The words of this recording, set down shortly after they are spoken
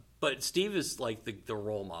But Steve is like the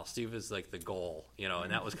role model. Steve is like the goal,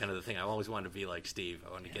 and that was kind of the thing. I always wanted to be like Steve.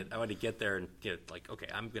 I wanted to get there and get like, okay,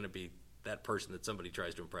 I'm going to be that person that somebody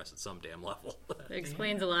tries to impress at some damn level. It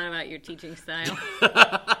explains a lot about your teaching style.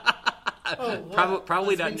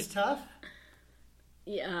 Probably not. Tough.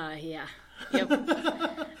 Yeah. Yep. You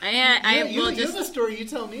have a story you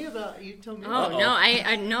tell me about.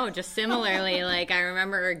 No, just similarly. Like I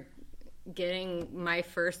remember getting my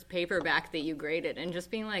first paperback that you graded and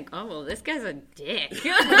just being like, oh, well, this guy's a dick.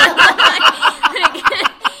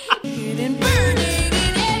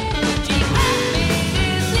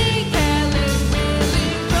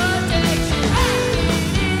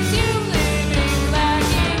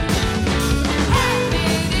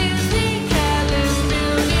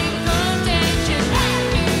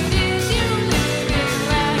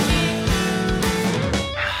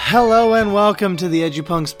 Hello and welcome to the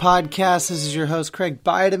EduPunks podcast. This is your host, Craig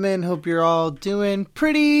Bideman. Hope you're all doing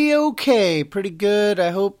pretty okay, pretty good. I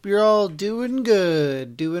hope you're all doing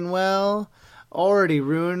good, doing well. Already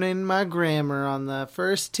ruining my grammar on the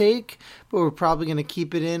first take, but we're probably going to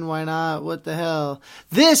keep it in. Why not? What the hell?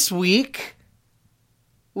 This week,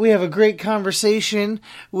 we have a great conversation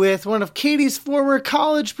with one of Katie's former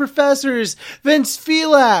college professors, Vince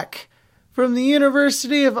Felak, from the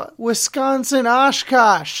University of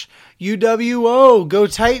Wisconsin-Oshkosh, UWO. Go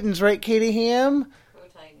Titans, right, Katie Ham? Go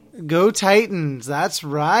Titans. Go Titans, that's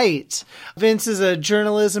right. Vince is a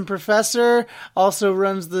journalism professor, also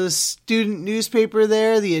runs the student newspaper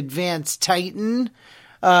there, the Advanced Titan.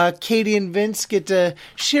 Katie and Vince get to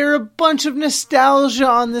share a bunch of nostalgia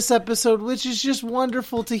on this episode, which is just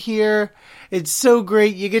wonderful to hear. It's so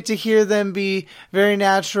great. You get to hear them be very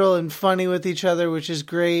natural and funny with each other, which is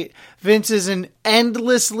great. Vince is an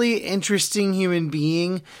endlessly interesting human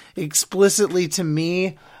being, explicitly to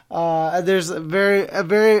me. There's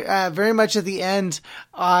very much at the end,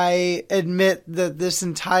 I admit that this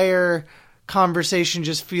entire conversation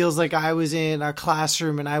just feels like I was in a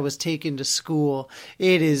classroom and I was taken to school.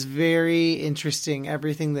 It is very interesting,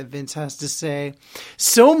 everything that Vince has to say.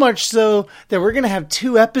 So much so that we're going to have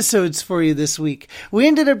 2 episodes for you this week. We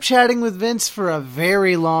ended up chatting with Vince for a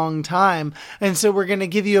very long time, and so we're going to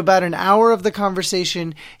give you about an hour of the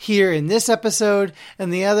conversation here in this episode,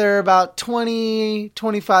 and the other about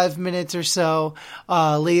 20-25 minutes or so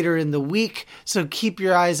later in the week. So keep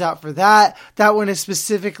your eyes out for that. That one is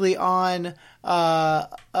specifically on a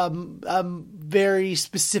very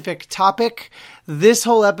specific topic. This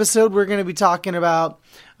whole episode, we're going to be talking about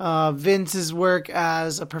Vince's work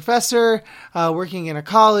as a professor, working in a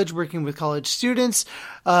college, working with college students,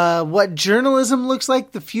 what journalism looks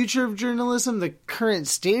like, the future of journalism, the current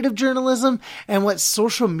state of journalism, and what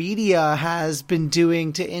social media has been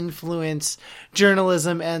doing to influence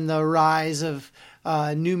journalism and the rise of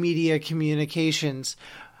new media communications.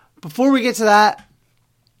 Before we get to that,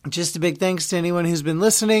 just a big thanks to anyone who's been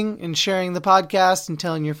listening and sharing the podcast and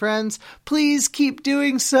telling your friends. Please keep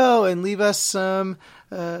doing so and leave us some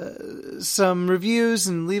reviews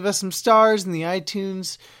and leave us some stars in the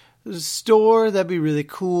iTunes store. That'd be really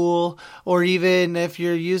cool. Or even if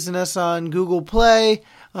you're using us on Google Play,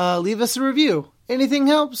 leave us a review. Anything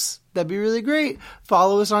helps. That'd be really great.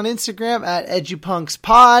 Follow us on Instagram at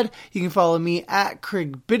EduPunksPod. You can follow me at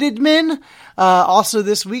Craig Biddedman. Also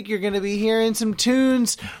this week, you're going to be hearing some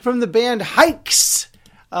tunes from the band Hikes.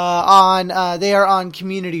 They are on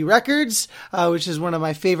Community Records, which is one of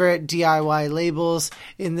my favorite DIY labels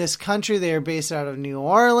in this country. They are based out of New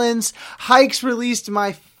Orleans. Hikes released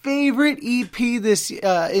my favorite EP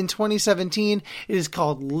in 2017. It is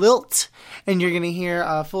called Lilt, and you're going to hear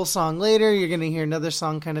a full song later. You're going to hear another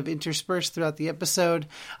song kind of interspersed throughout the episode,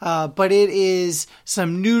 but it is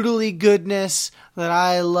some noodly goodness that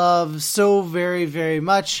I love so very, very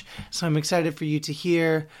much. So I'm excited for you to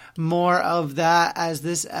hear more of that as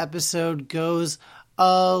this episode goes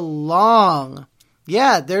along.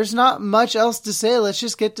 Yeah, there's not much else to say. Let's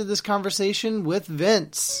just get to this conversation with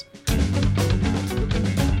Vince.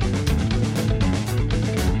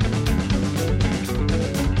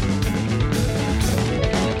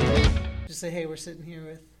 Say, hey, we're sitting here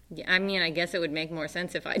with... Yeah, I mean, I guess it would make more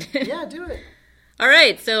sense if I did. Yeah, do it. All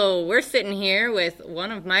right, so we're sitting here with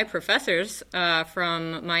one of my professors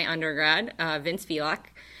from my undergrad, Vince Felak.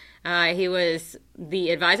 He was the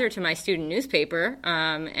advisor to my student newspaper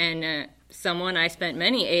and someone I spent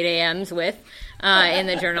many 8 a.m.s with in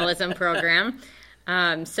the journalism program.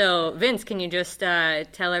 So, Vince, can you just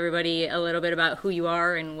tell everybody a little bit about who you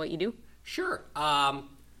are and what you do? Sure.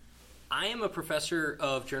 I am a professor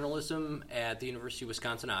of journalism at the University of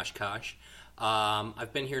Wisconsin-Oshkosh.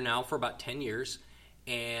 I've been here now for about 10 years,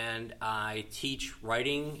 and I teach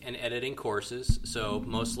writing and editing courses, so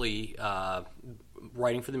mostly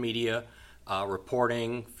writing for the media,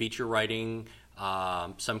 reporting, feature writing,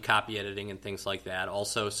 some copy editing and things like that.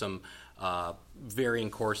 Also some varying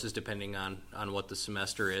courses depending on what the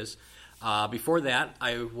semester is. Before that,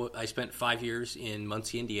 I spent 5 years in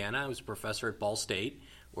Muncie, Indiana. I was a professor at Ball State,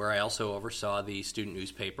 where I also oversaw the student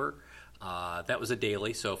newspaper. That was a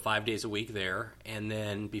daily, so 5 days a week there. And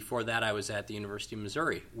then before that, I was at the University of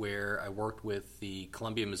Missouri, where I worked with the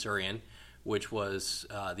Columbia Missourian, which was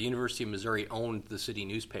the University of Missouri owned the city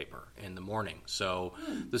newspaper in the morning. So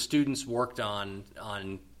the students worked on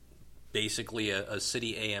basically a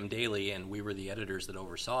city AM daily, and we were the editors that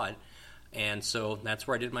oversaw it. And so that's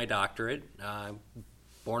where I did my doctorate.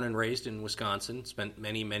 Born and raised in Wisconsin, spent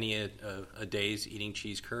many a days eating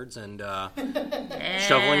cheese curds and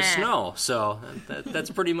shoveling snow. So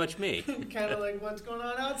that's pretty much me. Kind of like what's going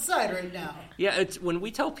on outside right now. Yeah, it's when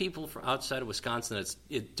we tell people from outside of Wisconsin,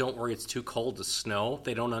 don't worry, it's too cold to snow.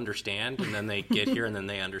 They don't understand, and then they get here and then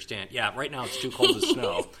they understand. Yeah, right now it's too cold to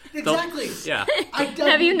snow. Exactly. Yeah.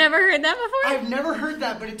 Have you never heard that before? I've never heard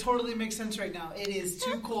that, but it totally makes sense right now. It is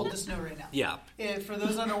too cold to snow right now. Yeah. For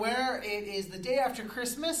those unaware, it is the day after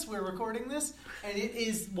Christmas. We're recording this, and it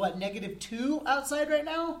is, -2 outside right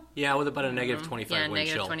now? Yeah, with about a negative 25 wind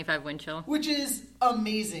negative chill. 25 wind chill. Which is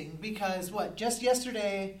amazing, because, just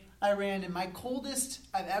yesterday I ran in my coldest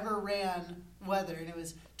I've ever ran weather, and it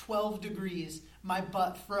was 12 degrees. My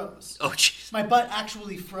butt froze. Oh, jeez. My butt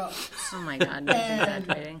actually froze. Oh, my God. That's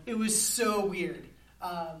exaggerating. It was so weird.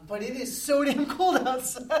 But it is so damn cold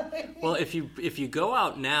outside. Well, if you go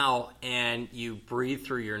out now and you breathe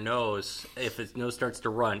through your nose, if the nose starts to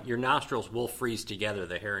run, your nostrils will freeze together.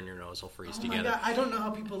 The hair in your nose will freeze together. Oh my God, I don't know how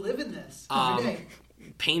people live in this every day.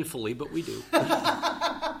 Painfully, but we do.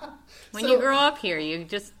 When you grow up here, you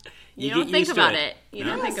don't think about it. You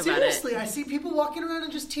don't think about it. Seriously, I see people walking around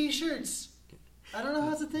in just T-shirts. I don't know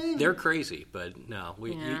how it's a thing. They're crazy, but no,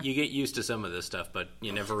 you get used to some of this stuff, but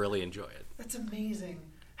you never really enjoy it. That's amazing.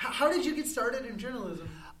 How did you get started in journalism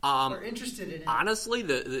or interested in it? Honestly,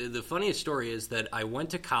 the funniest story is that I went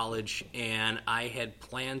to college and I had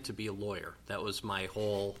planned to be a lawyer. That was my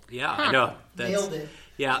whole I know. Nailed it.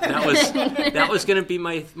 Yeah, that was going to be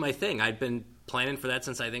my thing. I'd been planning for that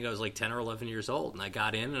since I think I was like 10 or 11 years old, and I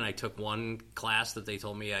got in and I took one class that they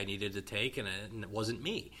told me I needed to take, and it wasn't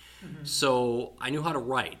me. Mm-hmm. So I knew how to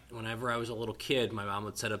write. Whenever I was a little kid, my mom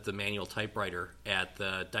would set up the manual typewriter at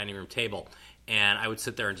the dining room table, and I would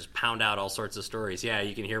sit there and just pound out all sorts of stories. Yeah,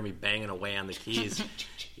 you can hear me banging away on the keys.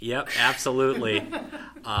 Yep, absolutely.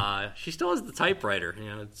 She still has the typewriter.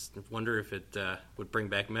 I wonder if it would bring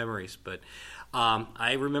back memories. But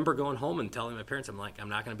I remember going home and telling my parents, I'm not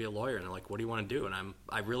going to be a lawyer. And they're like, what do you want to do? And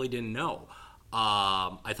I really didn't know.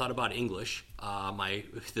 I thought about English.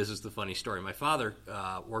 This is the funny story. My father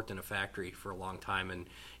worked in a factory for a long time, and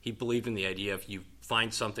he believed in the idea of you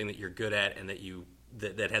find something that you're good at and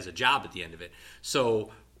that has a job at the end of it.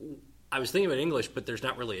 So I was thinking about English, but there's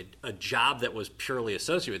not really a job that was purely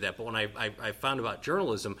associated with that. But when I found about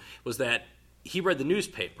journalism, was that he read the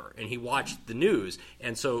newspaper and he watched the news,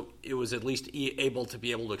 and so it was at least able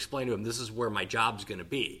to explain to him, this is where my job's going to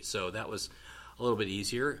be. So that was a little bit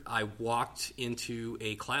easier. I walked into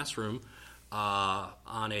a classroom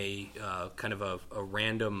on a kind of a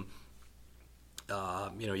random,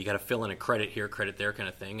 you got to fill in a credit here, credit there kind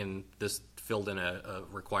of thing, and this filled in a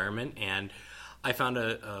requirement, and I found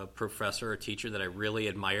a professor, a teacher that I really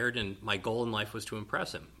admired, and my goal in life was to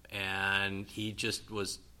impress him, and he just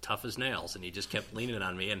was tough as nails, and he just kept leaning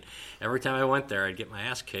on me, and every time I went there, I'd get my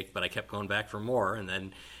ass kicked, but I kept going back for more, and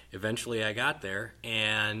then eventually I got there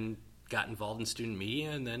and got involved in student media,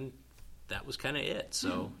 and then that was kind of it.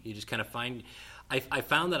 So you just kind of find, I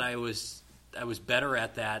found that I was better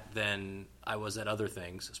at that than I was at other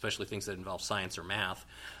things, especially things that involve science or math.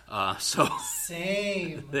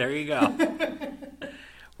 Same. There you go.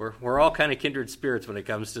 We're all kind of kindred spirits when it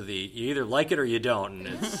comes to you either like it or you don't. And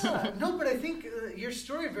it's... No, but I think your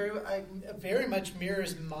story very much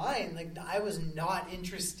mirrors mine. Like, I was not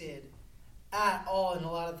interested at all in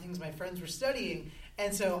a lot of things my friends were studying.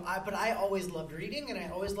 And so, I always loved reading and I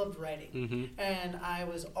always loved writing. Mm-hmm. And I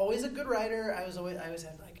was always a good writer. I always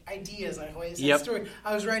had like ideas. I always had stories.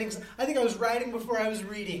 I think I was writing before I was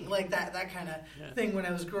reading, like that kind of thing when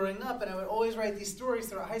I was growing up. And I would always write these stories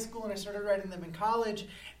throughout high school, and I started writing them in college.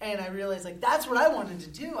 And I realized like that's what I wanted to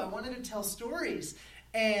do. I wanted to tell stories.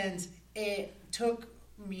 And it took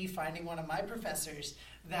me finding one of my professors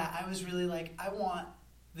that I was really like, I want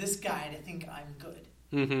this guy to think I'm good.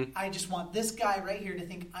 I just want this guy right here to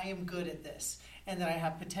think I am good at this and that I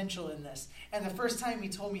have potential in this. And the first time he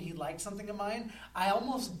told me he liked something of mine, I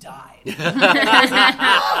almost died.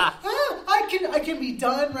 I can be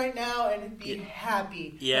done right now and be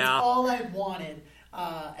happy. Yeah. That's all I wanted.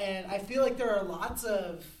 And I feel like there are lots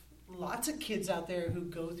of kids out there who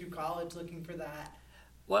go through college looking for that.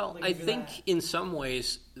 Well, I think in some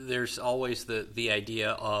ways there's always the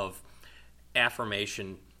idea of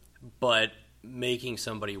affirmation, but making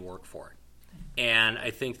somebody work for it. And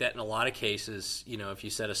I think that in a lot of cases, if you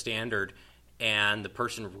set a standard and the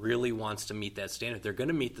person really wants to meet that standard, they're going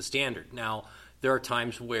to meet the standard. Now, there are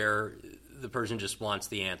times where the person just wants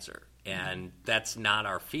the answer, and that's not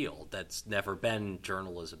our field. That's never been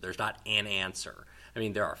journalism. There's not an answer. I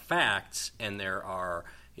mean, there are facts and there are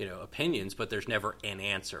opinions, but there's never an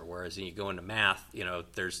answer. Whereas when you go into math,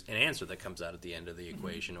 there's an answer that comes out at the end of the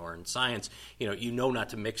equation. Or in science, not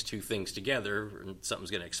to mix two things together and something's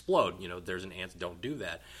going to explode. There's an answer. Don't do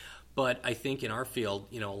that. But I think in our field,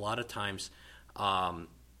 a lot of times, the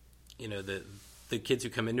kids who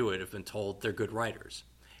come into it have been told they're good writers.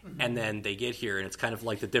 And then they get here, and it's kind of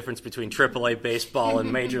like the difference between AAA baseball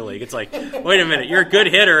and Major League. It's like, wait a minute, you're a good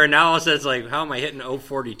hitter, and now all of a sudden it's like, how am I hitting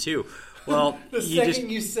 .042? Well,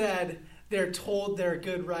 you said they're told they're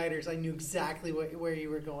good writers, I knew exactly where you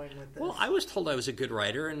were going with this. Well, I was told I was a good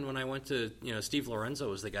writer, and when I went to, Steve Lorenzo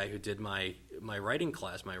was the guy who did my writing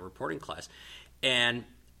class, my reporting class, and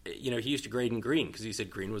he used to grade in green because he said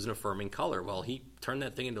green was an affirming color. Well, he turned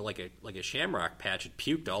that thing into like a shamrock patch. It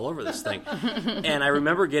puked all over this thing, and I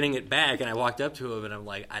remember getting it back, and I walked up to him, and I'm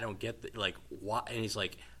like, I don't get why? And he's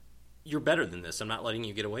like, you're better than this. I'm not letting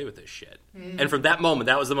you get away with this shit. And from that moment,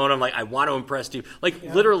 that was the moment I'm like, I want to impress Steve.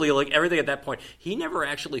 Literally, everything at that point. He never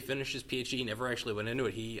actually finished his PhD. He never actually went into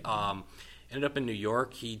it. He ended up in New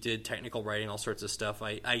York. He did technical writing, all sorts of stuff.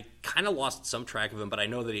 I kind of lost some track of him, but I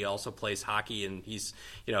know that he also plays hockey, and he's,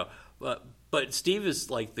 but Steve is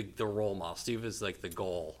like the role model. Steve is like the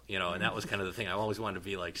goal, and that was kind of the thing. I always wanted to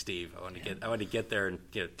be like Steve. I wanted to get there and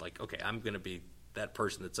get okay, I'm going to be that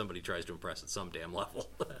person that somebody tries to impress at some damn level.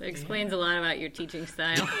 It explains a lot about your teaching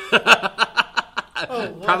style.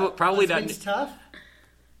 Probably not. Tough.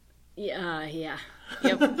 Yeah. Yep.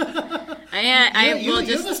 You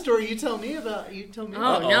have a story you tell me about.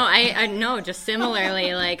 No, just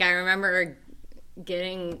similarly. I remember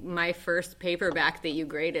getting my first paperback that you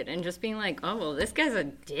graded and just being like, oh, well, this guy's a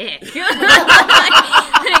dick.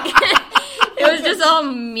 It was just all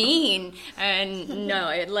mean, and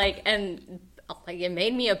it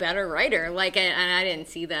made me a better writer. And I didn't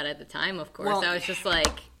see that at the time, of course. I was just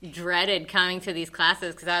dreaded coming to these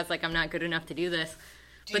classes because I was like, I'm not good enough to do this.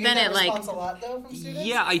 But then it response a lot though from students?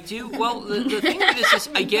 Yeah, I do. Well, the thing of this is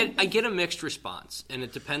I get a mixed response, and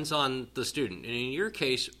it depends on the student. And in your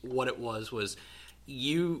case, what it was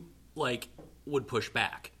you would push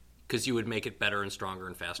back because you would make it better and stronger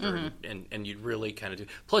and faster, and you'd really kind of do.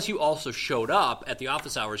 Plus, you also showed up at the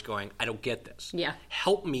office hours going, I don't get this. Yeah,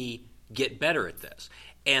 help me get better at this.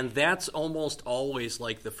 And that's almost always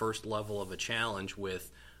the first level of a challenge with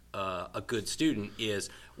a good student is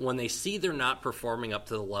when they see they're not performing up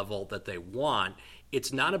to the level that they want,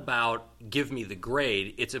 it's not about give me the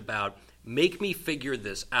grade, it's about make me figure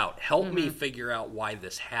this out. Help me figure out why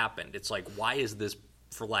this happened. It's like, why is this,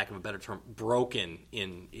 for lack of a better term, broken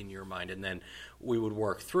in your mind? And then we would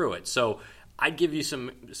work through it. So I'd give you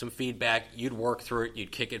some feedback, you'd work through it,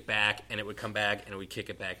 you'd kick it back, and it would come back, and we'd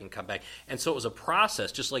kick it back and come back. And so it was a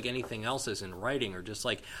process, just like anything else is in writing, or just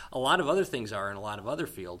like a lot of other things are in a lot of other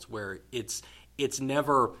fields, where it's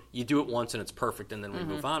never, you do it once and it's perfect, and then we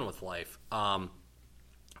move on with life.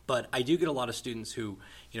 But I do get a lot of students who,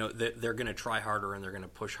 they're going to try harder and they're going to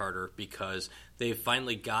push harder because they've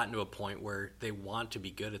finally gotten to a point where they want to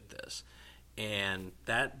be good at this. And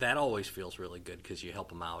that always feels really good because you help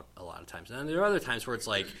them out a lot of times. And there are other times where it's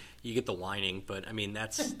like you get the whining, but I mean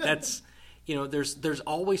that's there's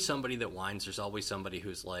always somebody that whines. There's always somebody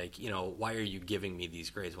who's like, why are you giving me these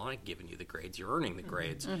grades? Well, I'm not giving you the grades. You're earning the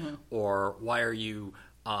grades. Or why are you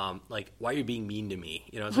why are you being mean to me?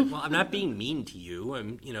 It's like, well, I'm not being mean to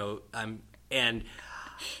you.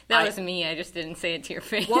 That was me. I just didn't say it to your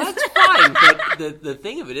face. Well, that's fine. But the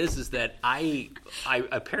thing of it is that I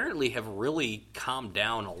apparently have really calmed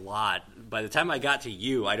down a lot. By the time I got to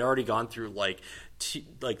you, I'd already gone through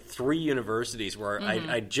 3 universities where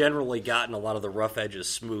I'd generally gotten a lot of the rough edges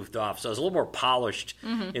smoothed off. So I was a little more polished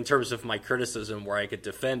in terms of my criticism, where I could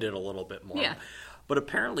defend it a little bit more. Yeah. But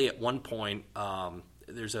apparently at one point,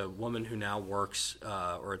 there's a woman who now works,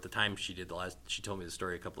 or at the time she told me the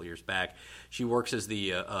story a couple of years back. She works as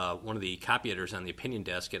the one of the copy editors on the opinion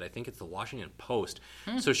desk at, I think it's the Washington Post.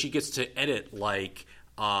 So she gets to edit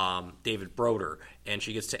David Broder, and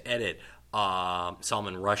she gets to edit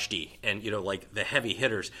Salman Rushdie, and like the heavy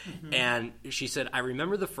hitters. Mm-hmm. And she said, I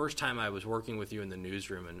remember the first time I was working with you in the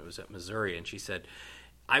newsroom, and it was at Missouri, and she said,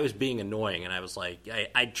 I was being annoying, and I was like,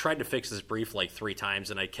 I tried to fix this brief like 3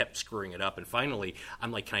 times, and I kept screwing it up, and finally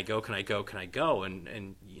I'm like, can I go?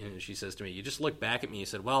 And she says to me, you just look back at me, and you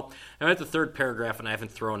said, well, I'm at the 3rd paragraph and I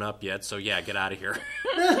haven't thrown up yet, so yeah, get out of here.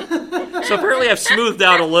 So apparently I've smoothed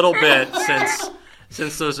out a little bit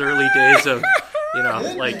since those early days of,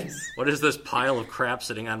 like, what is this pile of crap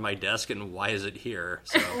sitting on my desk, and why is it here?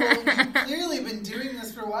 So. Well, you've clearly been doing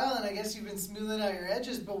this for a while, and I guess you've been smoothing out your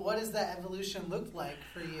edges, but what does that evolution look like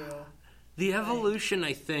for you? The evolution,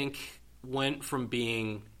 I think, went from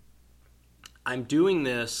being, I'm doing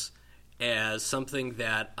this as something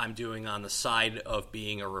that I'm doing on the side of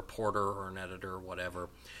being a reporter or an editor or whatever,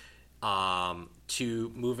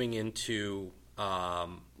 to moving into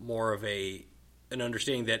more of an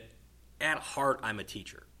understanding that at heart, I'm a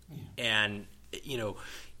teacher. Yeah. And,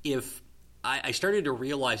 if I started to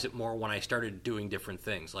realize it more when I started doing different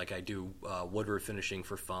things, like I do wood refinishing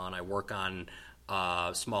for fun. I work on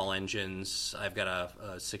small engines. I've got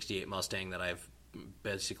a 68 Mustang that I've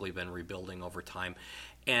basically been rebuilding over time.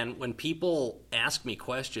 And when people ask me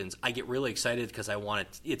questions, I get really excited because I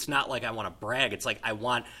want to, it's not like I want to brag. It's like I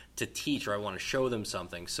want to teach or I want to show them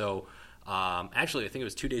something. So actually, I think it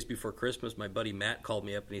was 2 days before Christmas, my buddy Matt called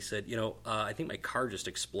me up and he said, I think my car just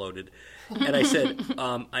exploded. And I said,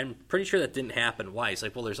 I'm pretty sure that didn't happen. Why? He's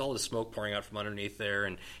like, well, there's all this smoke pouring out from underneath there,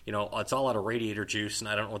 and, it's all out of radiator juice, and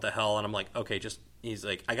I don't know what the hell. And I'm like, okay, he's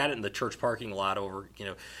like, I got it in the church parking lot over,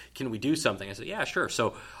 can we do something? I said, yeah, sure.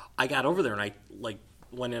 So I got over there and I,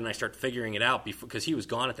 went in and I started figuring it out because he was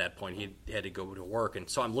gone at that point. He had to go to work. And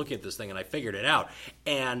so I'm looking at this thing and I figured it out.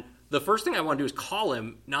 And the first thing I want to do is call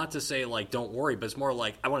him, not to say, don't worry, but it's more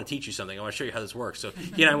like, I want to teach you something. I want to show you how this works. So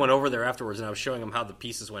he and I went over there afterwards, and I was showing him how the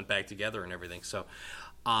pieces went back together and everything. So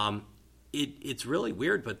it's really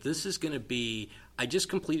weird, but this is going to be – I just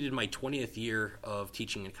completed my 20th year of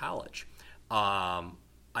teaching in college.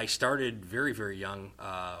 I started very, very young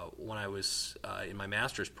when I was in my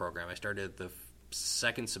master's program. I started the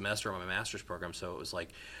second semester of my master's program, so it was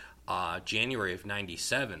January of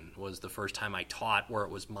 97 was the first time I taught where it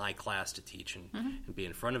was my class to teach and be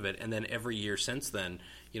in front of it. And then every year since then,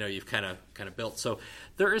 you've kind of built. So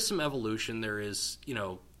there is some evolution. There is,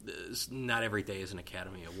 not every day is an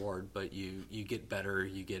Academy Award, but you get better,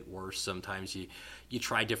 you get worse. Sometimes you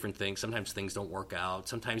try different things. Sometimes things don't work out.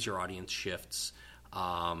 Sometimes your audience shifts.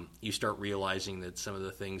 You start realizing that some of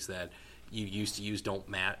the things that you used to use don't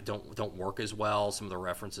work as well. Some of the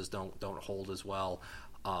references don't hold as well.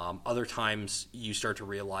 Other times you start to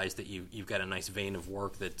realize that you've got a nice vein of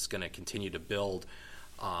work that's going to continue to build.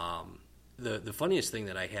 The funniest thing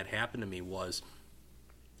that I had happen to me was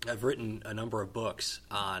I've written a number of books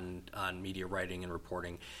on media writing and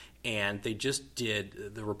reporting, and they just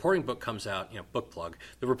did the reporting book comes out, book plug.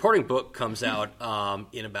 The reporting book comes out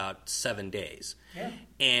in about 7 days. Yeah.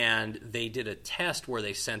 And they did a test where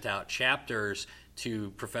they sent out chapters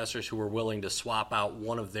to professors who were willing to swap out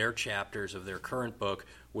one of their chapters of their current book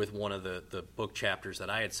with one of the book chapters that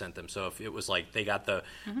I had sent them. So if it was they got the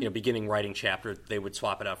beginning writing chapter, they would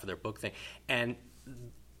swap it out for their book thing. And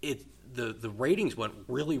the ratings went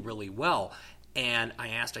really, really well. And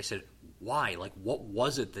I said, why? What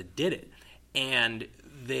was it that did it? And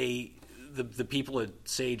the people at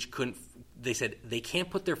Sage they said they can't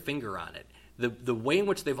put their finger on it. The way in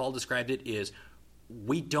which they've all described it is,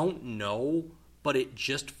 we don't know, but it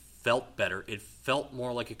just felt better. It felt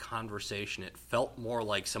more like a conversation. It felt more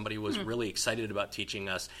like somebody was really excited about teaching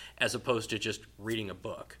us as opposed to just reading a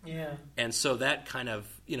book. Yeah. And so that kind of,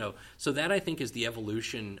 so that I think is the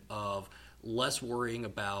evolution of less worrying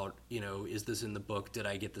about, is this in the book? Did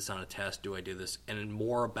I get this on a test? Do I do this? And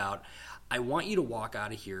more about, I want you to walk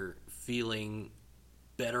out of here feeling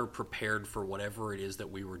better prepared for whatever it is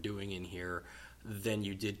that we were doing in here than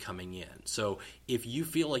you did coming in. So if you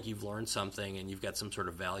feel like you've learned something and you've got some sort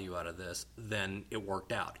of value out of this, then it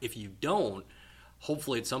worked out. If you don't,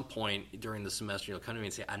 hopefully at some point during the semester you'll come to me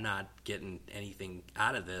and say, I'm not getting anything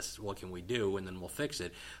out of this. What can we do? And then we'll fix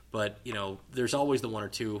it. But, there's always the one or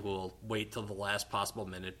two who will wait till the last possible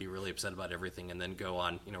minute, be really upset about everything, and then go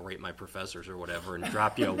on, Rate My Professors or whatever, and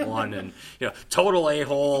drop you a 1, and, total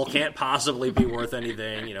a-hole, can't possibly be worth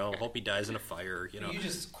anything, hope he dies in a fire, You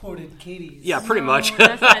just quoted Katie's. Yeah, pretty much.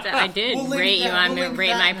 I did rate you on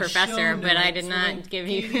Rate My Professor, but I did not give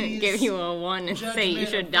you a 1 and say you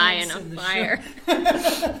should die in a fire.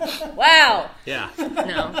 Wow. Yeah.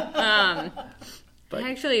 No.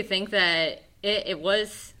 I actually think that it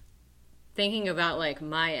was thinking about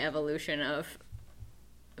my evolution of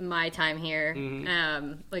my time here.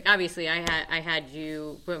 Like obviously I had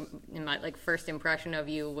you in my like first impression of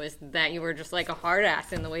you was that you were just like a hard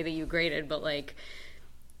ass in the way that you graded, but like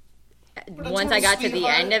once I got to the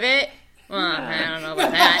end of it, well, I don't know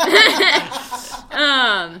about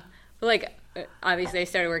that. But like obviously I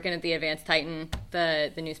started working at the Advanced Titan,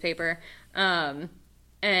 the newspaper, and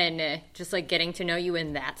just like getting to know you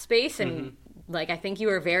in that space, and like I think you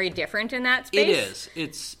were very different in that space. It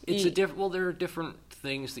is. It's a different. Well, there are different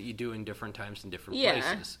things that you do in different times in different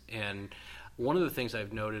places, and one of the things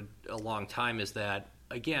I've noted a long time is that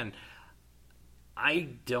again,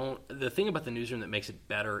 the thing about the newsroom that makes it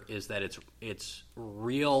better is that it's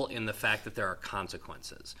real in the fact that there are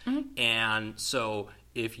consequences, and so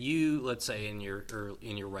if you, let's say in your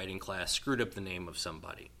writing class, screwed up the name of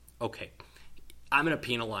somebody, okay, I'm going to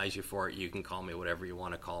penalize you for it. You can call me whatever you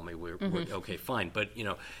want to call me. We're okay, fine. But,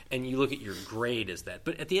 and you look at your grade as that.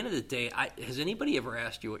 But at the end of the day, has anybody ever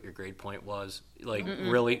asked you what your grade point was? Like,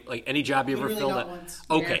 really? Like, any job you ever filled out? Once.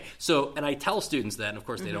 Okay. Yeah. So, and I tell students that, and of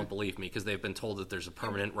course they don't believe me because they've been told that there's a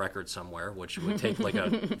permanent record somewhere, which would take like a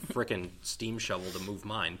frickin' steam shovel to move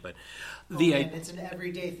mine. But it's an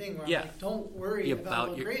everyday thing where I'm like, don't worry about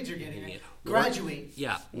what grades you're getting. Graduate.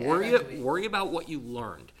 Worry about what you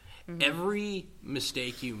learned. Every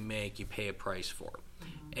mistake you make, you pay a price for.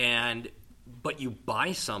 But you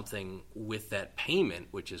buy something with that payment,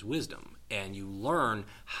 which is wisdom, and you learn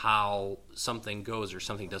how something goes or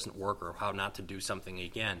something doesn't work or how not to do something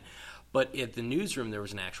again. But at the newsroom, there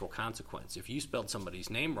was an actual consequence. If you spelled somebody's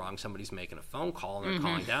name wrong, somebody's making a phone call and they're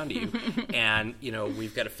calling down to you. And,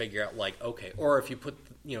 we've got to figure out, like, okay, or if you put,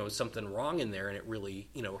 something wrong in there and it really,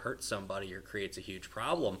 hurts somebody or creates a huge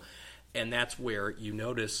problem. And that's where you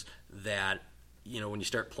notice that, when you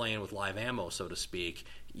start playing with live ammo, so to speak,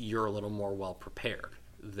 you're a little more well prepared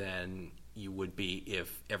than you would be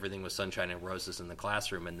if everything was sunshine and roses in the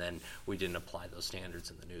classroom and then we didn't apply those standards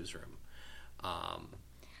in the newsroom.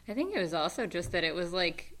 I think it was also just that it was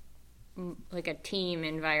like a team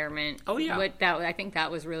environment. Oh, yeah. I think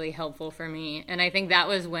that was really helpful for me. And I think that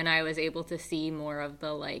was when I was able to see more of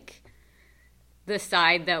the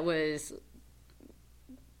side that was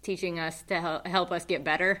teaching us to help us get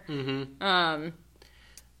better.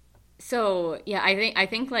 So yeah, I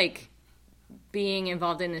think like being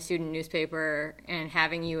involved in the student newspaper and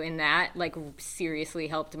having you in that like seriously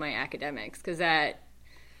helped my academics, because that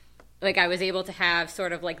like I was able to have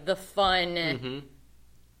sort of like the fun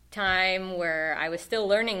time where I was still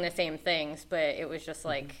learning the same things, but it was just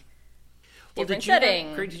like different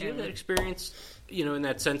setting. Did you have that experience, in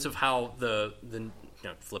that sense of how the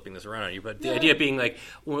flipping this around on you, but the idea being like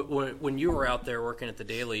when you were out there working at the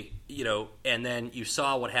Daily, and then you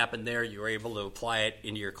saw what happened there, you were able to apply it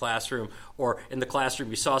into your classroom, or in the classroom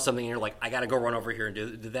you saw something and you're like, I got to go run over here and do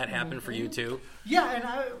it. Did that happen for you too? Yeah, and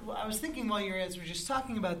I was thinking while you guys were just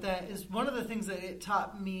talking about that, is one of the things that it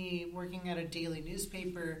taught me working at a daily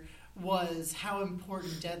newspaper was how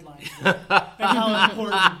important deadlines were and how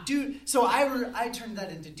important So I turned that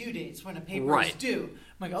into due dates when a paper is due.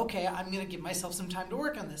 I'm like, okay, I'm going to give myself some time to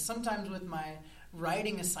work on this. Sometimes with my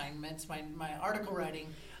writing assignments, my article writing,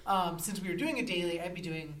 since we were doing a daily, I'd be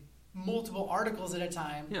doing multiple articles at a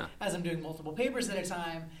time as I'm doing multiple papers at a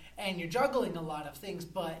time, and you're juggling a lot of things.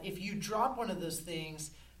 But if you drop one of those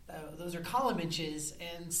things, those are column inches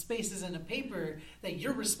and spaces in a paper that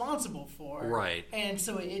you're responsible for. Right. And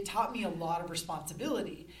so it taught me a lot of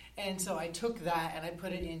responsibility. And so I took that and I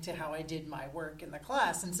put it into how I did my work in the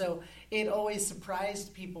class. And so it always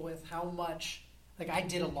surprised people with how much, like I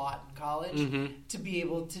did a lot in college to be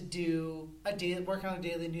able to do work on a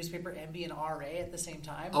daily newspaper and be an RA at the same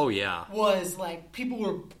time. Oh, yeah. Was like,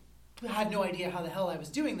 people had no idea how the hell I was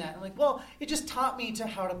doing that. I'm like, well, it just taught me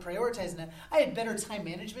how to prioritize that. I had better time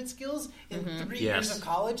management skills in 3 years of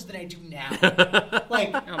college than I do now.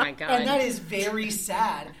 Like, oh my God. And that is very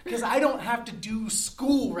sad because I don't have to do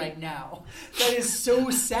school right now. That is so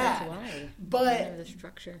sad. That's why. But the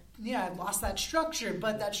structure. Yeah, I lost that structure,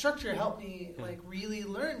 but that structure helped me like really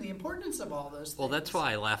learn the importance of all those things. Well, that's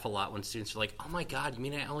why I laugh a lot when students are like, oh my God, you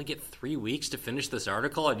mean I only get 3 weeks to finish this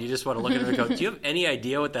article? And you just want to look at it and go, do you have any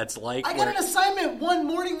idea what that's like? I got an assignment one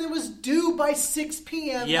morning that was due by 6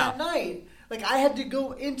 p.m. that night. Like, I had to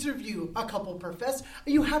go interview a couple professors.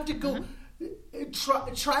 You have to go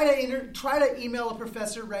try to email a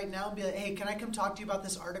professor right now and be like, hey, can I come talk to you about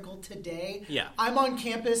this article today? Yeah. I'm on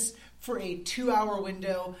campus for a 2-hour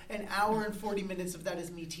window. An hour and 40 minutes of that is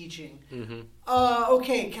me teaching.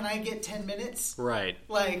 Okay, can I get 10 minutes? Right.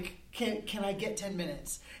 Like, can I get 10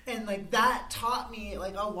 minutes? And like that taught me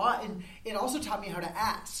like a lot, and it also taught me how to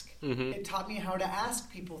ask. It taught me how to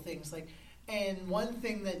ask people things like, and one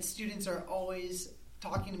thing that students are always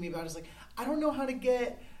talking to me about is like, I don't know how to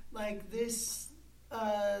get like this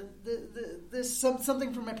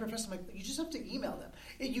something from my professor. I'm like, you just have to email them.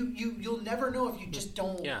 You'll never know if you just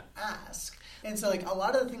don't ask. And so like a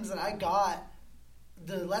lot of the things that I got,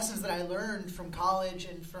 the lessons that I learned from college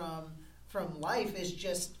and from life is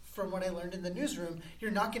just from what I learned in the newsroom.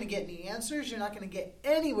 You're not going to get any answers. You're not going to get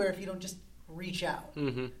anywhere if you don't just reach out.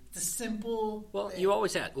 Mm-hmm. It's a simple thing. You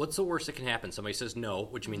always ask, what's the worst that can happen? Somebody says no,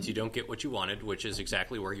 which means you don't get what you wanted, which is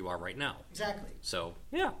exactly where you are right now. Exactly. So,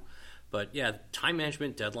 yeah. But, yeah, time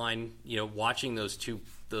management, deadline, watching those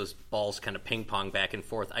balls kind of ping-pong back and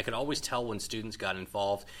forth, I could always tell when students got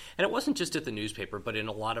involved. And it wasn't just at the newspaper, but in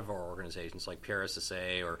a lot of our organizations like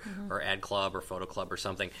PRSSA or Ad Club or Photo Club or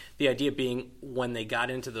something. The idea being when they got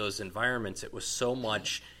into those environments, it was so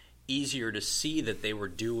much easier to see that they were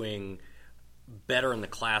doing better in the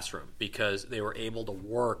classroom because they were able to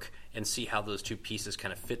work and see how those two pieces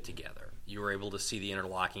kind of fit together. You were able to see the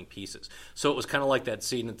interlocking pieces. So it was kind of like that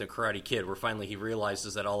scene at The Karate Kid where finally he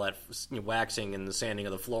realizes that all that waxing and the sanding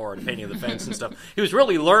of the floor and painting of the fence and stuff, he was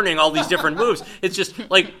really learning all these different moves. It's just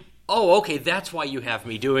like, oh, okay, that's why you have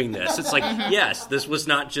me doing this. It's like, yes, this was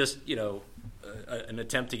not just, an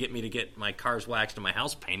attempt to get me to get my cars waxed and my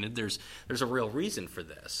house painted. There's a real reason for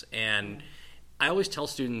this. And I always tell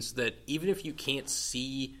students that even if you can't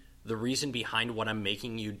see the reason behind what I'm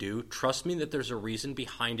making you do, trust me that there's a reason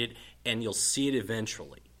behind it, and you'll see it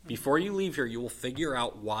eventually. Before you leave here, you will figure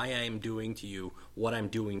out why I am doing to you what I'm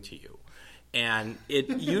doing to you. And it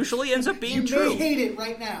usually ends up being true. You may hate it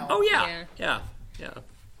right now. Oh, yeah.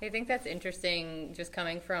 I think that's interesting just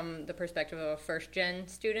coming from the perspective of a first-gen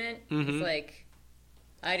student. Mm-hmm. It's like,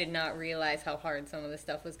 I did not realize how hard some of this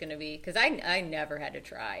stuff was going to be because I never had to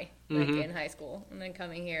try in high school. And then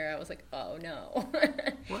coming here, I was like, oh, no.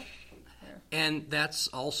 What? And that's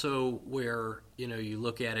also where, you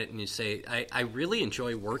look at it and you say, I really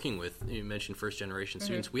enjoy working with, you mentioned first-generation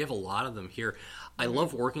students. We have a lot of them here. I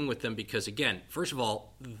love working with them because, again, first of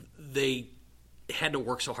all, they had to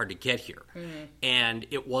work so hard to get here. And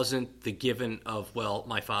it wasn't the given of, well,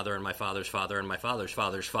 my father and my father's father and my father's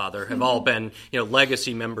father's father have all been,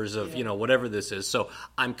 legacy members of, whatever this is. So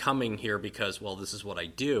I'm coming here because, well, this is what I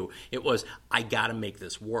do. It was, I got to make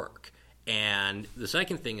this work. And the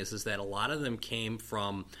second thing is that a lot of them came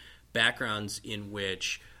from backgrounds in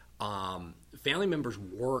which family members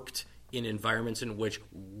worked in environments in which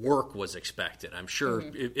work was expected. I'm sure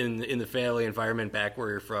in the family environment back where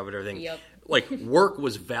you're from and everything, like work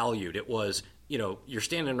was valued. It was, you're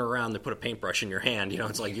standing around, they put a paintbrush in your hand,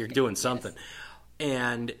 it's like you're doing something.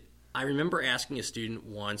 And I remember asking a student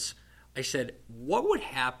once, I said, what would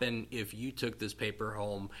happen if you took this paper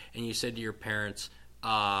home and you said to your parents,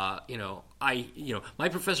 my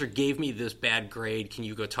professor gave me this bad grade, can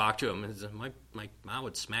you go talk to him? And my mom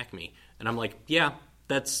would smack me. And I'm like, yeah,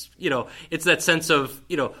 that's, it's that sense of,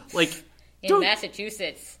 like, in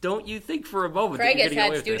Massachusetts, don't you think for a moment Craig has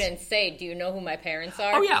had students say, do you know who my parents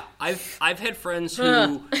are? Oh, yeah. I've had friends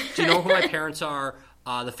who, do you know who my parents are?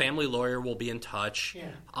 The family lawyer will be in touch. Yeah.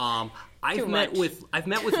 I've met with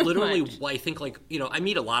literally, I think I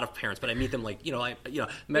meet a lot of parents, but I meet them I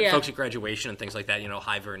met folks at graduation and things like that.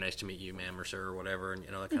 Hi, very nice to meet you, ma'am or sir or whatever, and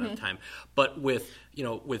that kind of time. But with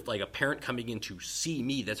like a parent coming in to see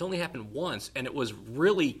me, that's only happened once, and it was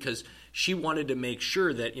really because she wanted to make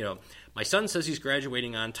sure that my son says he's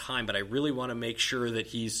graduating on time, but I really want to make sure that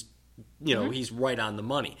he's he's right on the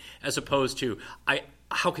money, as opposed to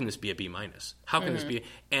how can this be a B-? How can this be?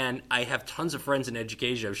 And I have tons of friends in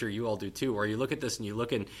education, I'm sure you all do too, where you look at this and you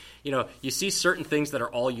look and, you see certain things that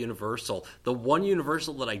are all universal. The one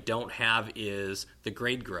universal that I don't have is the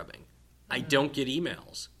grade grubbing. I don't get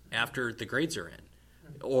emails after the grades are in.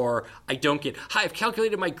 Or I don't get, hi, I've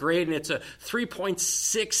calculated my grade and it's a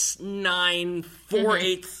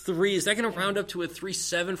 3.69483. Is that going to round up to a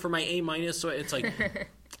 3.7 for my A-? So it's like,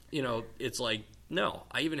 it's like, no.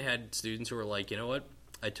 I even had students who were like, you know what?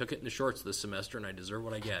 I took it in the shorts this semester and I deserve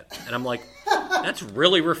what I get. And I'm like, that's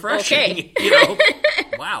really refreshing. Okay.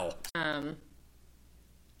 Wow.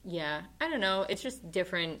 Yeah, I don't know. It's just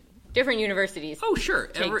different universities. Oh, sure.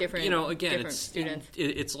 Different it's students.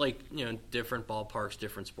 It's like, different ballparks,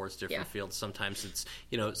 different sports, different fields. Sometimes it's,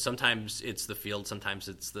 sometimes it's the field, sometimes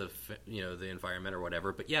it's the, the environment or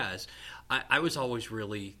whatever. But yeah, I was always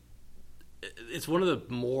really, it's one of the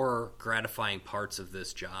more gratifying parts of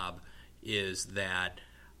this job is that,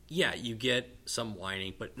 yeah, you get some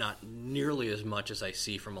whining, but not nearly as much as I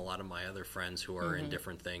see from a lot of my other friends who are in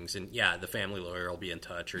different things. And yeah, the family lawyer will be in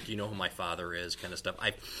touch, or do you know who my father is, kind of stuff.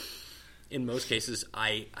 in most cases,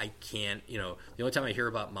 I can't, the only time I hear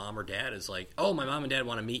about mom or dad is like, oh, my mom and dad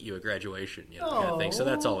want to meet you at graduation, kind of thing. So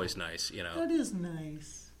that's always nice, That is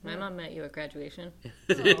nice. My mom met you at graduation.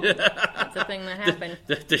 That's a thing that happened.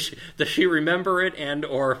 Does she remember it,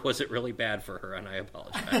 or was it really bad for her? And I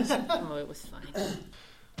apologize. Oh, it was fine.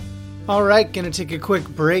 All right, going to take a quick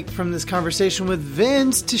break from this conversation with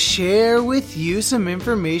Vince to share with you some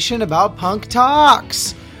information about Punk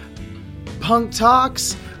Talks. Punk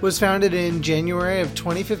Talks was founded in January of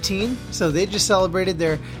 2015, so they just celebrated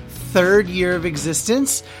their third year of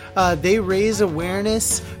existence. They raise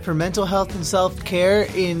awareness for mental health and self-care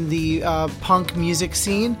in the punk music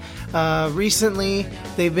scene. Recently,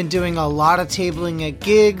 they've been doing a lot of tabling at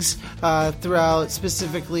gigs throughout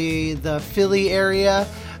specifically the Philly area,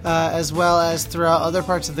 as well as throughout other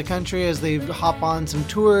parts of the country as they hop on some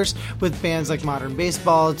tours with bands like Modern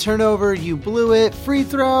Baseball, Turnover, You Blew It, Free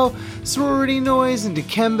Throw, Sorority Noise, and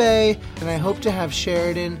Dikembe. And I hope to have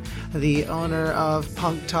Sheridan, the owner of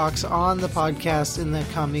Punk Talks, on the podcast in the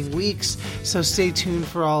coming weeks, so stay tuned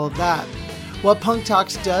for all of that. What Punk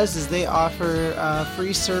Talks does is they offer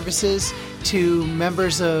free services to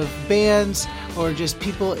members of bands or just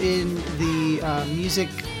people in the music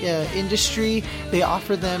industry. They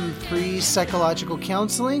offer them free psychological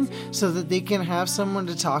counseling so that they can have someone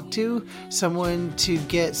to talk to, someone to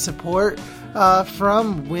get support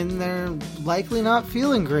from when they're likely not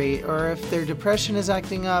feeling great, or if their depression is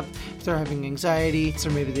acting up, if they're having anxiety, or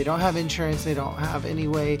maybe they don't have insurance, they don't have any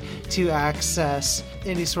way to access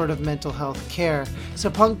any sort of mental health care. So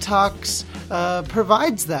Punk Talks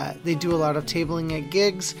provides that. They do a lot of tabling at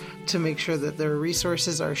gigs to make sure that their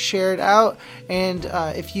resources are shared out. And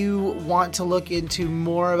if you want to look into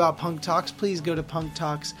more about Punk Talks, please go to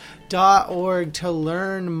punktalks.org to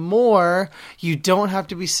learn more. You don't have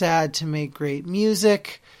to be sad to make great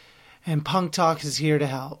music, and Punk Talks is here to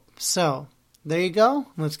help. So there you go.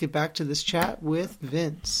 Let's get back to this chat with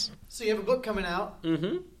Vince. So you have a book coming out.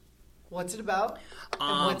 Mm-hmm. What's it about?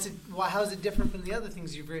 And how's it different from the other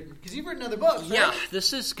things you've written? Because you've written other books, right? Yeah,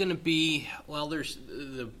 this is going to be, there's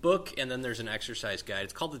the book and then there's an exercise guide.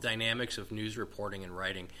 It's called The Dynamics of News Reporting and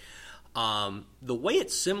Writing. The way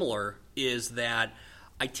it's similar is that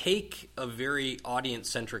I take a very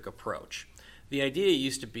audience-centric approach. The idea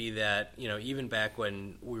used to be that, even back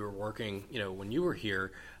when we were working, when you were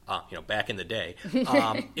here, back in the day,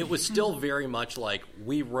 it was still very much like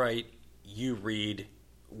we write, you read,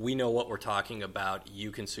 we know what we're talking about, you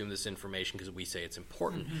consume this information because we say it's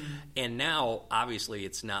important. Mm-hmm. And now, obviously,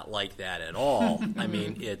 it's not like that at all. I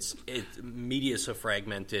mean, it's media is so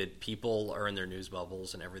fragmented, people are in their news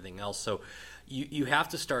bubbles and everything else. So you have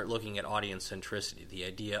to start looking at audience centricity, the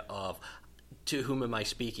idea of to whom am I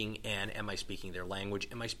speaking, and am I speaking their language?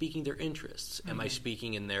 Am I speaking their interests? Mm-hmm. Am I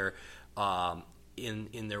speaking in their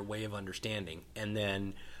in their way of understanding? And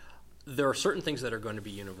then there are certain things that are going to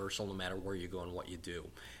be universal no matter where you go and what you do.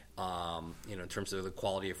 In terms of the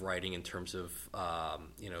quality of writing, in terms of,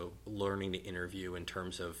 learning to interview, in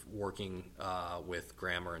terms of working with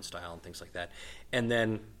grammar and style and things like that. And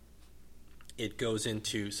then it goes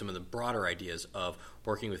into some of the broader ideas of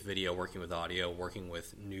working with video, working with audio, working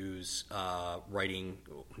with news, writing,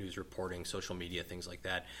 news reporting, social media, things like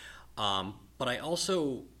that. But I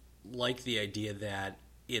also like the idea that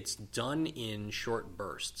it's done in short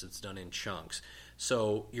bursts. It's done in chunks.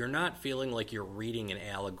 So you're not feeling like you're reading an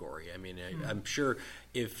allegory. I mean, I'm sure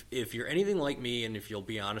if you're anything like me, and if you'll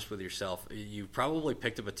be honest with yourself, you probably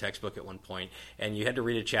picked up a textbook at one point and you had to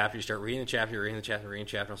read a chapter. You start reading the chapter, and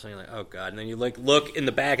something like, oh God. And then you look in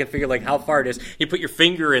the back and figure how far it is. You put your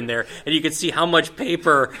finger in there and you can see how much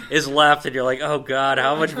paper is left, and you're like, oh God,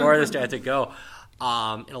 how much more of this do I have to go?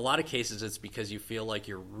 In a lot of cases, it's because you feel like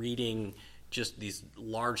you're reading just these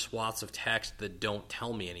large swaths of text that don't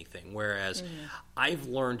tell me anything. Whereas I've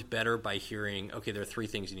learned better by hearing, okay, there are 3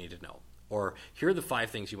 things you need to know. Or here are the 5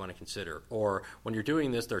 things you want to consider. Or when you're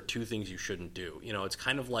doing this, there are 2 things you shouldn't do. It's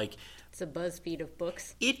kind of like... It's a BuzzFeed of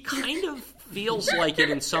books. It kind of feels like it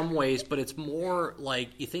in some ways, but it's more like,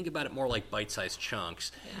 you think about it more like bite-sized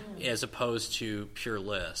chunks as opposed to pure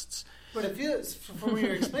lists. But it feels, from what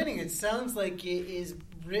you're explaining, it sounds like it is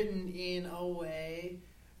written in a way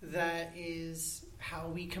that is how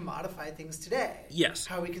we commodify things today. Yes.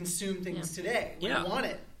 How we consume things today. We want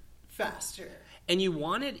it faster. And you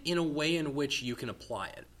want it in a way in which you can apply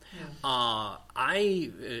it. Yeah.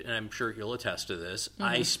 And I'm sure you'll attest to this,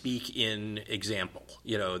 I speak in example.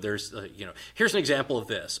 There's, here's an example of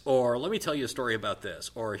this, or let me tell you a story about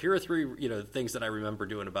this, or here are 3, things that I remember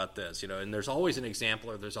doing about this, and there's always an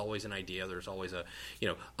example, or there's always an idea, there's always a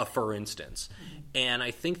for instance. And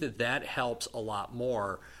I think that helps a lot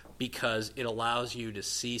more because it allows you to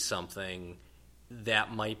see something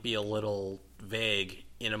that might be a little vague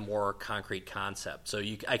in a more concrete concept. So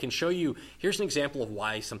I can show you, here's an example of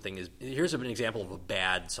why something is, here's an example of a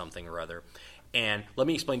bad something or other, and let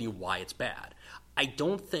me explain to you why it's bad. I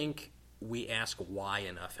don't think we ask why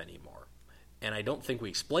enough anymore, and I don't think we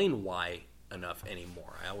explain why enough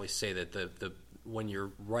anymore. I always say that the when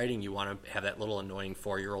you're writing, you want to have that little annoying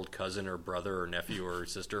 4-year-old cousin or brother or nephew or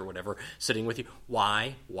sister or whatever sitting with you.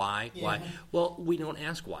 Why? Well, we don't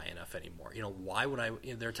ask why enough anymore. Why would I?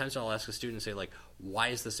 There are times I'll ask a student and say, like, why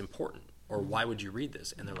is this important? Or why would you read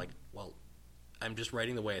this? And they're like, well, I'm just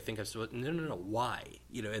writing the way I think I'm supposed to. No, why?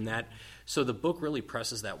 And that, so the book really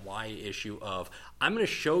presses that why issue of, I'm going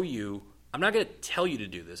to show you, I'm not going to tell you to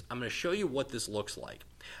do this. I'm going to show you what this looks like.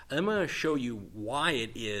 And I'm going to show you why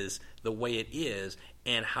it is the way it is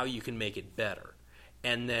and how you can make it better.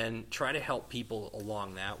 And then try to help people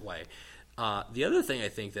along that way. The other thing I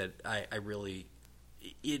think that I really,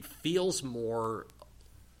 it feels more,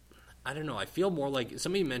 I don't know, I feel more like,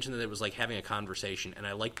 somebody mentioned that it was like having a conversation, and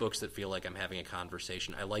I like books that feel like I'm having a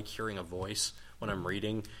conversation. I like hearing a voice when I'm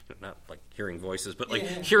reading, not like hearing voices, but like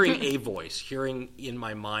hearing a voice, hearing in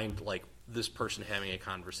my mind like this person having a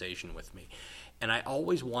conversation with me. And I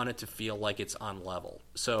always want it to feel like it's on level.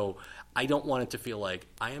 So I don't want it to feel like,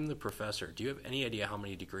 I am the professor. Do you have any idea how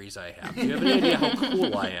many degrees I have? Do you have any idea how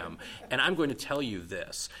cool I am? And I'm going to tell you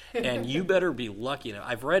this. And you better be lucky.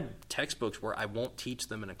 I've read textbooks where I won't teach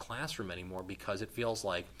them in a classroom anymore because it feels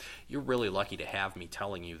like you're really lucky to have me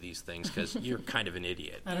telling you these things because you're kind of an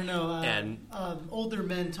idiot. I don't know. Older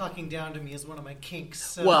men talking down to me is one of my kinks.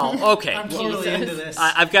 So well, okay. I'm totally into this.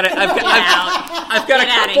 I've got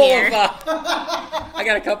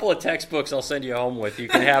a couple of textbooks I'll send you home with. You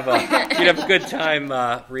can have a good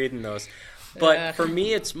time reading those. But for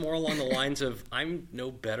me, it's more along the lines of I'm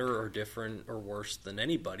no better or different or worse than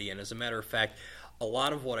anybody. And as a matter of fact, a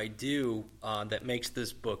lot of what I do that makes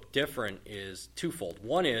this book different is twofold.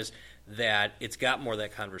 One is that it's got more of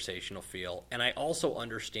that conversational feel. And I also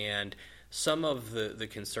understand some of the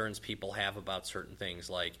concerns people have about certain things,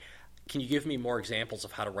 like, can you give me more examples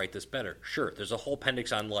of how to write this better? Sure. There's a whole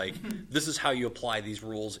appendix on, like, this is how you apply these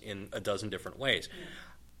rules in a dozen different ways.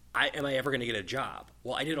 Am I ever going to get a job?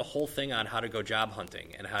 Well, I did a whole thing on how to go job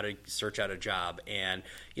hunting and how to search out a job and,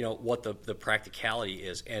 what the practicality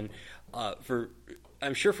is. And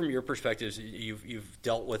I'm sure from your perspectives, you've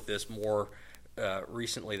dealt with this more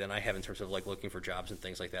recently than I have in terms of, like, looking for jobs and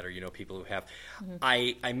things like that, or, people who have. Mm-hmm.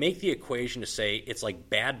 I make the equation to say it's like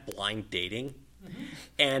bad blind dating. Mm-hmm.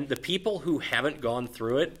 And the people who haven't gone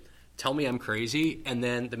through it tell me I'm crazy, and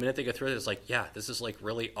then the minute they go through it, it's like, yeah, this is like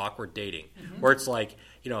really awkward dating, where it's like,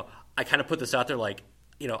 I kind of put this out there, like,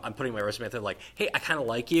 I'm putting my resume out there, like, hey, I kind of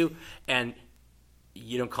like you, and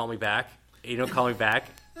you don't call me back, and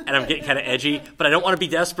I'm getting kind of edgy, but I don't want to be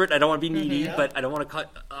desperate, I don't want to be needy, but I don't want to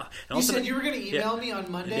cut. You said you were going to email me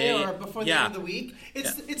on Monday or before the end of the week.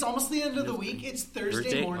 It's almost the end of the week. It's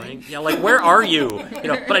Thursday morning. Yeah, like, where are you?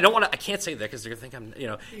 But I don't want to. I can't say that because they're going to think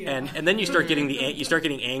I'm. And then you start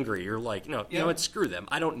getting angry. You're like, you know what? Screw them.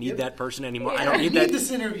 I don't need that person anymore. I don't need that. This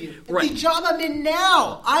interview. Right. The job I'm in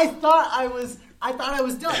now. I thought I was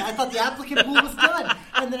done. I thought the applicant pool was done.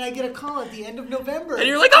 And then I get a call at the end of November. And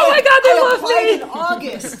you're like, oh my God, they love me.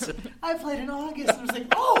 I applied in August. And I was like,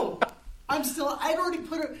 oh, I'd already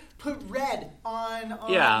put red on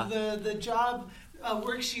the job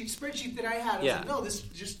spreadsheet that I had. I was like, no, this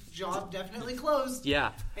job definitely closed.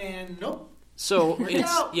 Yeah. And nope. So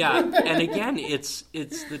and again, it's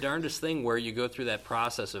the darndest thing where you go through that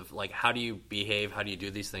process of, like, how do you behave, how do you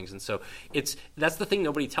do these things, and so that's the thing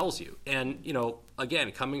nobody tells you. And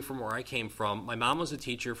again, coming from where I came from, my mom was a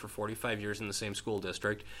teacher for 45 years in the same school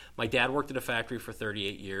district. My dad worked at a factory for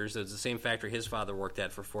 38 years. It's the same factory his father worked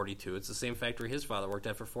at for 42. It's the same factory his father worked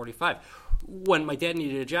at for 45. When my dad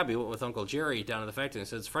needed a job, he went with Uncle Jerry down to the factory and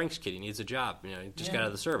said, "It's Frank's kid. He needs a job. He just got out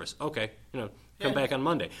of the service." Okay, come back on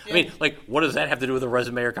Monday. Yeah. I mean, like, what does that have to do with a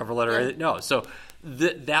resume or cover letter? Yeah. No. So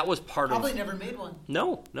that was part Probably never made one.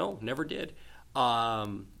 No, never did.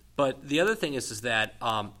 But the other thing is that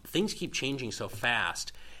things keep changing so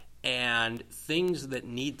fast, and things that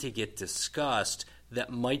need to get discussed that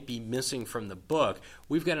might be missing from the book.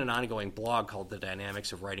 We've got an ongoing blog called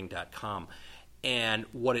thedynamicsofwriting.com, and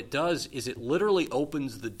what it does is it literally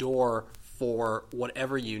opens the door for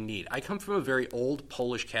whatever you need. I come from a very old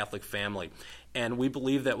Polish Catholic family, and we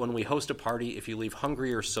believe that when we host a party, if you leave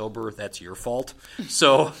hungry or sober, that's your fault.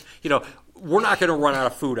 So, we're not going to run out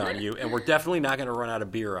of food on you, and we're definitely not going to run out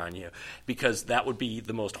of beer on you, because that would be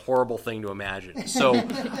the most horrible thing to imagine. So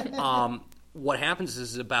what happens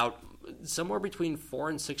is about somewhere between 4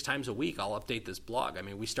 and 6 times a week, I'll update this blog. I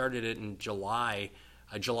mean, we started it in July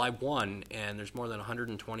 1, and there's more than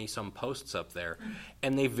 120 some posts up there.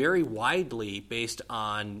 And they vary widely based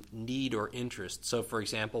on need or interest. So, for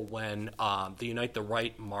example, when the Unite the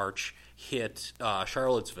Right march hit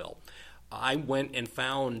Charlottesville, I went and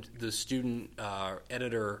found the student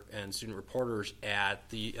editor and student reporters at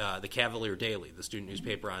the Cavalier Daily, the student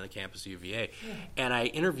newspaper on the campus of UVA, and I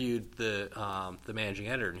interviewed the managing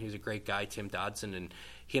editor, and he was a great guy, Tim Dodson, and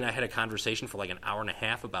he and I had a conversation for like an hour and a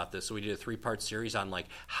half about this. So we did a 3-part series on like,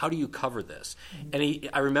 how do you cover this? And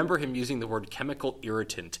I remember him using the word chemical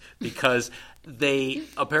irritant because they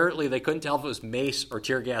couldn't tell if it was mace or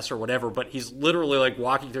tear gas or whatever, but he's literally like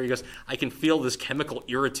walking through. He goes, I can feel this chemical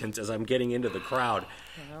irritant as I'm getting into the crowd.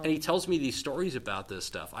 Wow. And he tells me these stories about this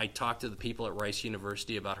stuff. I talked to the people at Rice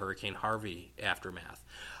University about Hurricane Harvey aftermath.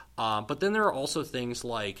 But then there are also things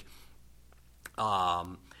like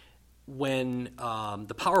when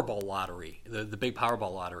the Powerball lottery, the big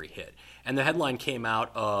Powerball lottery hit, and the headline came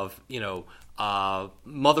out of,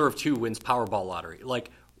 mother of 2 wins Powerball lottery.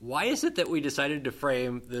 Like, why is it that we decided to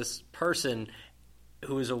frame this person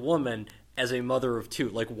who is a woman as a mother of 2?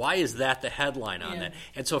 Like, why is that the headline on that?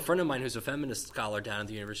 And so a friend of mine who's a feminist scholar down at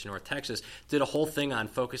the University of North Texas did a whole thing on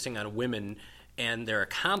focusing on women and their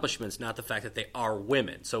accomplishments, not the fact that they are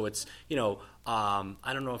women. So it's,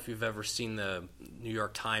 I don't know if you've ever seen the New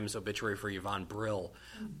York Times obituary for Yvonne Brill.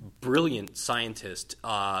 Brilliant scientist.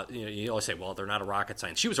 You always say, well, they're not a rocket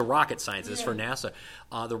scientist. She was a rocket scientist for NASA.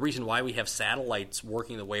 The reason why we have satellites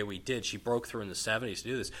working the way we did, she broke through in the 70s to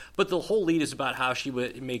do this. But the whole lead is about how she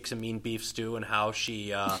makes a mean beef stew and how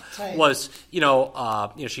she was,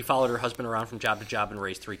 she followed her husband around from job to job and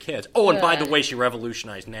raised 3 kids. Oh, and by the way, she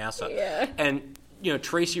revolutionized NASA. Yeah. And,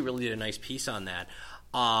 Tracy really did a nice piece on that.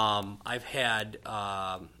 I've had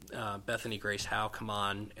Bethany Grace Howe come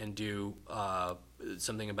on and do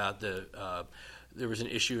something about there was an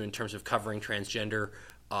issue in terms of covering transgender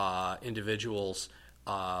individuals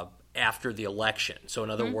after the election. So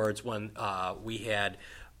in other words, when we had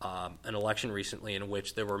an election recently in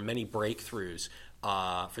which there were many breakthroughs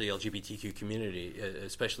for the LGBTQ community,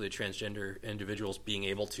 especially the transgender individuals being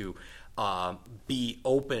able to be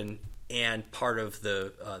open and part of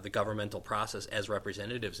the governmental process as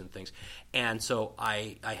representatives and things. And so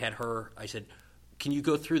I had her, I said, can you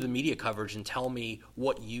go through the media coverage and tell me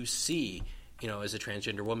what you see, as a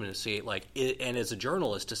transgender woman, to see like and as a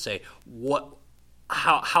journalist to say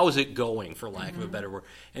how is it going, for lack of a better word.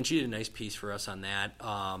 And she did a nice piece for us on that.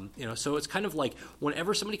 So it's kind of like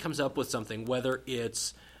whenever somebody comes up with something, whether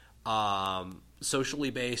it's socially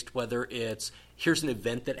based, whether it's here's an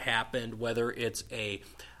event that happened, whether it's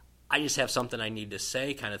I just have something I need to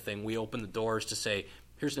say kind of thing, we open the doors to say,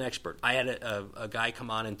 here's an expert. I had a guy come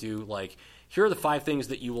on and do like, here are the 5 things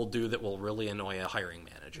that you will do that will really annoy a hiring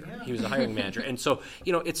manager. Yeah. He was a hiring manager. And so,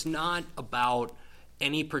 it's not about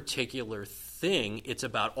any particular thing. It's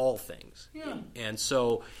about all things. Yeah. And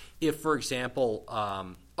so if, for example,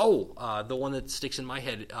 the one that sticks in my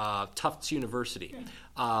head, Tufts University.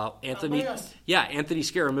 Anthony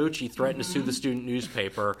Scaramucci threatened to sue the student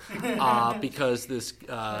newspaper because this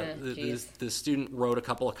student wrote a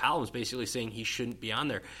couple of columns basically saying he shouldn't be on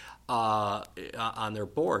there on their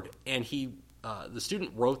board, and the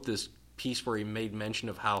student wrote this piece where he made mention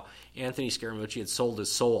of how Anthony Scaramucci had sold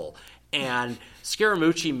his soul. And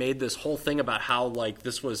Scaramucci made this whole thing about how, like,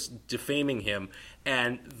 this was defaming him.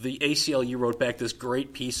 And the ACLU wrote back this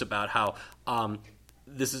great piece about how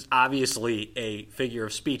this is obviously a figure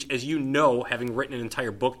of speech, as you know, having written an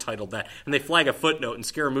entire book titled that. And they flag a footnote, and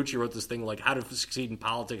Scaramucci wrote this thing like How to Succeed in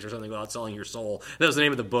Politics or something without selling your soul. That was the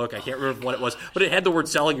name of the book. I can't remember what it was. But it had the word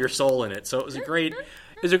selling your soul in it. So it was a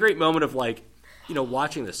great moment of, like,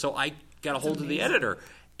 watching this. So I got a hold of the editor.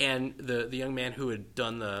 And the young man who had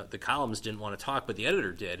done the columns didn't want to talk, but the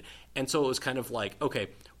editor did. And so it was kind of like, okay,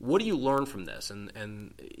 what do you learn from this?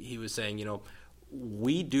 And he was saying,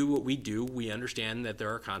 we do what we do. We understand that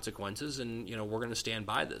there are consequences, and, we're going to stand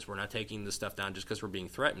by this. We're not taking this stuff down just because we're being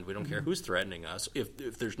threatened. We don't care who's threatening us.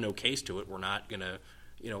 If there's no case to it, we're not going to,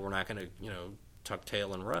 tuck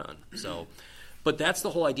tail and run. So, but that's the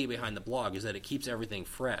whole idea behind the blog, is that it keeps everything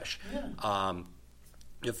fresh. Yeah.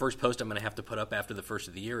 The first post I'm going to have to put up after the first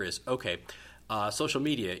of the year is, okay, social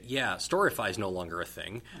media, Storify is no longer a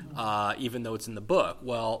thing, even though it's in the book.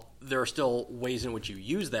 Well, there are still ways in which you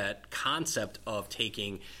use that concept of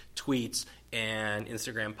taking tweets and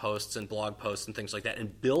Instagram posts and blog posts and things like that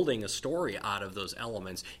and building a story out of those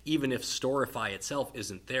elements. Even if Storify itself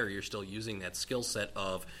isn't there, you're still using that skill set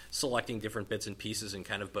of selecting different bits and pieces and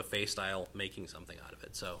kind of buffet style making something out of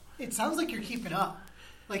it. So it sounds like you're keeping up.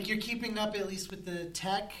 like you're keeping up at least with the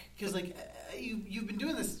tech? Because like you've been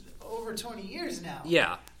doing this over 20 years now.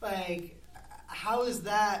 Yeah. Like, how has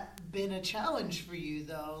that been a challenge for you,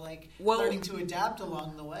 though? Like, learning to adapt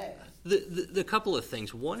along the way? The couple of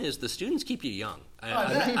things. One is the students keep you young.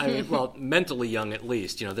 I mean, well, mentally young at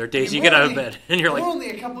least. There are days you get out of bed and you're like... We're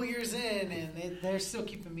only a couple years in, and they're still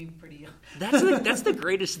keeping me pretty young. That's the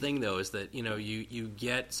greatest thing, though, is that, you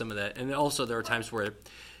get some of that. And also there are times where...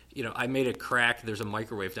 I made a crack. There's a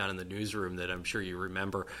microwave down in the newsroom that I'm sure you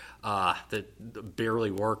remember that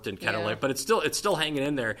barely worked and kind of but it's still hanging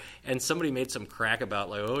in there. And somebody made some crack about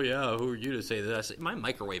like, oh yeah, who are you to say that? I said, my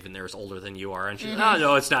microwave in there is older than you are. And she goes, oh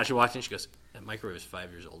no, it's not. She walked in. She goes, that microwave is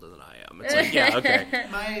 5 years older than I am. It's like, yeah, okay.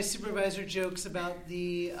 My supervisor jokes about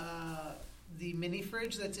the mini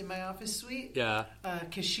fridge that's in my office suite. Yeah.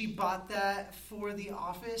 Because she bought that for the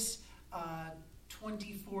office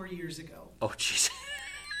 24 years ago. Oh jeez.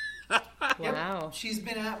 Wow. Yep. She's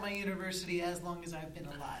been at my university as long as I've been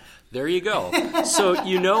alive. There you go. So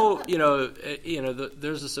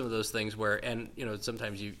there's some of those things where, and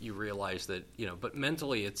sometimes you realize that but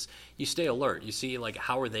mentally you stay alert. You see like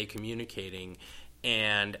how are they communicating,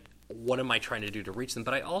 and what am I trying to do to reach them?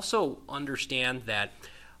 But I also understand that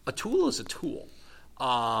a tool is a tool,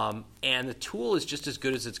 and the tool is just as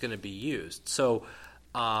good as it's going to be used. So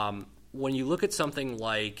when you look at something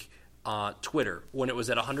like Twitter, when it was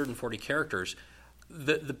at 140 characters,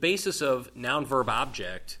 the basis of noun, verb,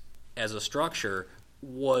 object as a structure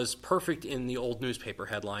was perfect in the old newspaper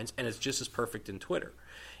headlines, and it's just as perfect in Twitter.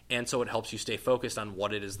 And so it helps you stay focused on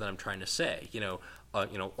what it is that I'm trying to say.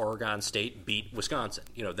 Oregon State beat Wisconsin.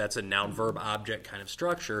 That's a noun, verb, object kind of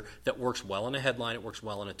structure that works well in a headline. It works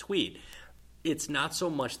well in a tweet. It's not so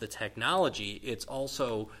much the technology. It's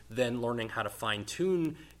also then learning how to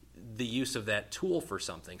fine-tune the use of that tool for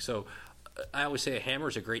something. So I always say a hammer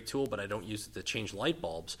is a great tool, but I don't use it to change light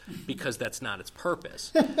bulbs because that's not its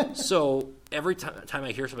purpose. So every time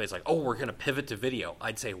I hear somebody's like, oh, we're going to pivot to video,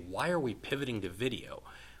 I'd say, why are we pivoting to video?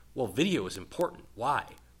 Well, video is important. Why?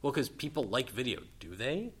 Well, because people like video. Do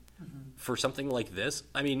they? For something like this?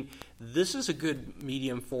 I mean, this is a good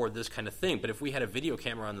medium for this kind of thing, but if we had a video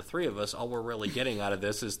camera on the three of us, all we're really getting out of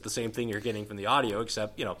this is the same thing you're getting from the audio,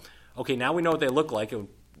 except, okay, now we know what they look like, and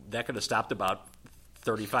that could have stopped about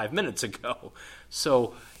 35 minutes ago.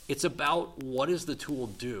 So it's about what does the tool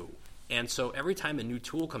do? And so every time a new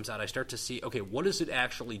tool comes out, I start to see, okay, what does it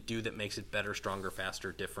actually do that makes it better, stronger,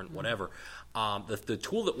 faster, different, whatever. The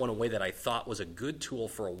tool that went away that I thought was a good tool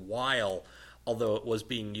for a while, although it was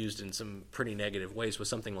being used in some pretty negative ways, was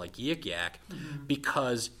something like Yik Yak,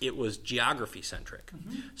 because it was geography-centric.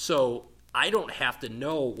 So I don't have to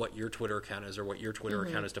know what your Twitter account is or what your Twitter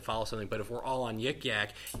account is to follow something, but if we're all on Yik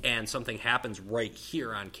Yak and something happens right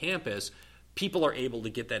here on campus, people are able to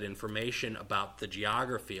get that information about the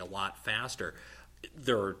geography a lot faster.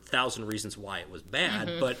 There are 1,000 reasons why it was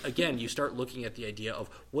bad, but again, you start looking at the idea of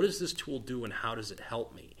what does this tool do and how does it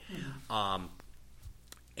help me?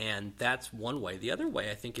 And that's one way. The other way,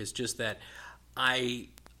 I think, is just that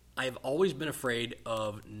I've always been afraid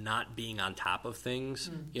of not being on top of things.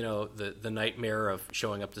 The nightmare of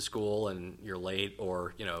showing up to school and you're late,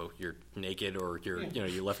 or you're naked, or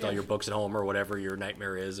you left all your books at home, or whatever your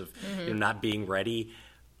nightmare is of not being ready.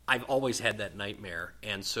 I've always had that nightmare,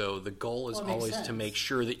 and so the goal is always to make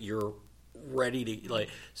sure that you're ready to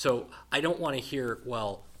So I don't want to hear,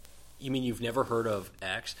 well, you mean you've never heard of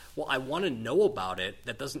X? Well, I want to know about it.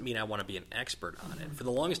 That doesn't mean I want to be an expert on it. For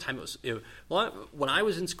the longest time, when I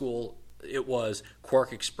was in school, it was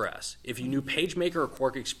Quark Express. If you knew PageMaker or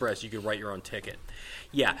Quark Express, you could write your own ticket.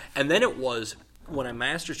 Yeah, and then it was, when I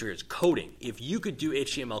master's degree, it's coding. If you could do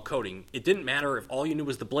HTML coding, it didn't matter if all you knew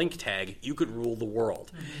was the blink tag, you could rule the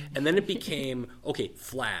world. And then it became, okay,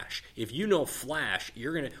 Flash. If you know Flash,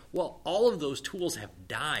 you're going to, well, all of those tools have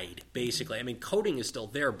died, basically. I mean, coding is still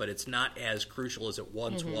there, but it's not as crucial as it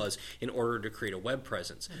once was in order to create a web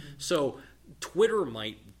presence. So Twitter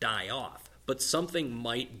might die off, but something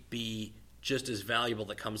might be just as valuable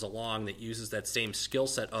that comes along that uses that same skill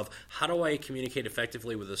set of how do I communicate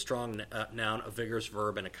effectively with a strong noun, a vigorous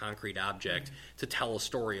verb, and a concrete object to tell a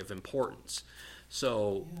story of importance.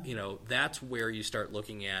 So, that's where you start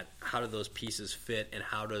looking at how do those pieces fit, and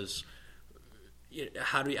how do you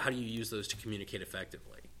use those to communicate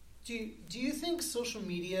effectively. Do you think social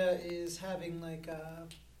media is having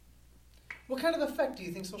what kind of effect do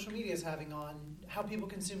you think social media is having on how people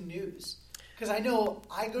consume news? Because I know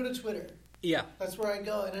I go to Twitter. Yeah. That's where I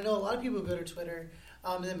go. And I know a lot of people go to Twitter.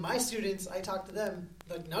 And then my students, I talk to them,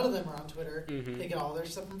 like none of them are on Twitter. They get all their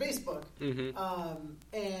stuff from Facebook.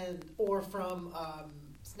 Or from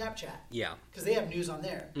Snapchat. Yeah. Because they have news on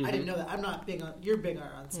there. I didn't know that. I'm not big on... You're bigger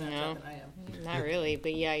on Snapchat than I am. Not really,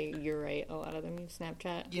 but yeah, you're right. A lot of them use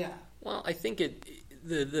Snapchat. Yeah. Well, I think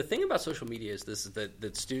the thing about social media is this,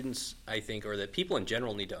 that students, I think, or that people in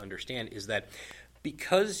general need to understand is that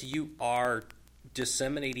because you are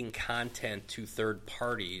disseminating content to third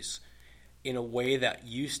parties in a way that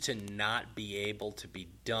used to not be able to be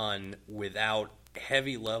done without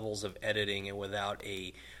heavy levels of editing and without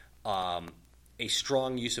a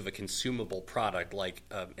strong use of a consumable product like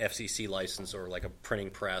a FCC license or like a printing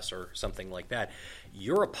press or something like that,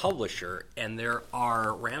 you're a publisher and there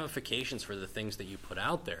are ramifications for the things that you put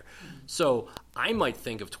out there. So I might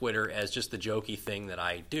think of Twitter as just the jokey thing that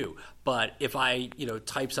I do. But if I,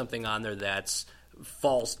 type something on there that's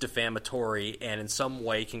false, defamatory, and in some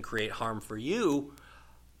way can create harm for you,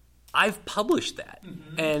 I've published that.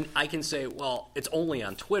 And I can say, well, it's only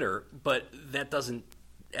on Twitter, but that doesn't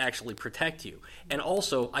actually protect you. And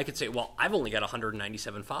also, I could say, well, I've only got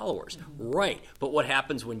 197 followers. Right. But what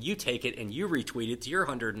happens when you take it and you retweet it to your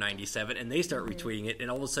 197 and they start retweeting it, and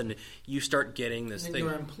all of a sudden you start getting this and thing.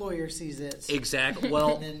 Your employer sees it. Exactly.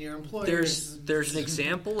 Well, and then your employer there's an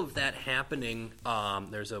example of that happening.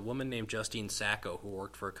 There's a woman named Justine Sacco who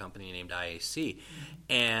worked for a company named IAC,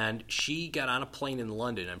 and she got on a plane in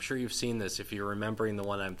London. I'm sure you've seen this if you're remembering the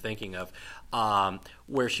one I'm thinking of,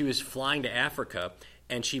 where she was flying to Africa.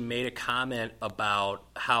 And she made a comment about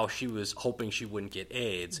how she was hoping she wouldn't get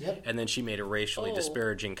AIDS. Yep. And then she made a racially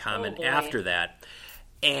disparaging comment after that.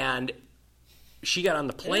 And she got on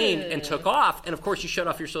the plane and took off. And, of course, you shut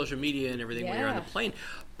off your social media and everything when you're on the plane.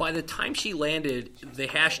 By the time she landed, the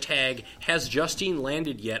hashtag "Has Justine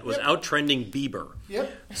Landed Yet?" was out trending Bieber.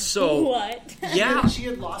 Yep. So, What? Yeah. She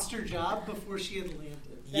had lost her job before she had landed.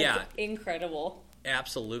 That's incredible.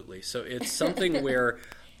 Absolutely. So it's something where...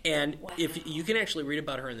 And if you can actually read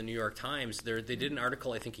about her in the New York Times, they did an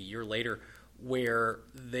article, I think a year later, where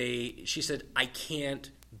she said, I can't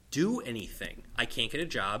do anything. I can't get a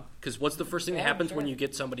job, because what's the first thing that happens when you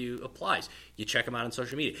get somebody who applies? You check them out on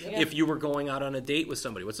social media. Yeah. If you were going out on a date with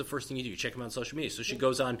somebody, what's the first thing you do? You check them out on social media. So she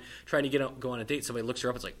goes on trying to go on a date. Somebody looks her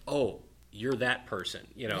up. It's like, oh, you're that person,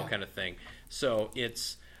 kind of thing. So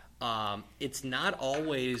it's not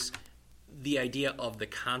always the idea of the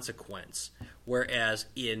consequence. Whereas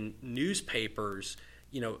in newspapers,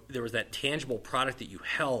 there was that tangible product that you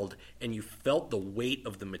held and you felt the weight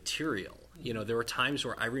of the material. There were times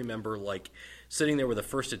where I remember sitting there with a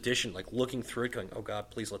first edition, looking through it going, oh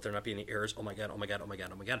God, please let there not be any errors. Oh my God, oh my God, oh my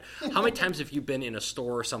God, oh my God. How many times have you been in a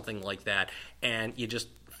store or something like that and you just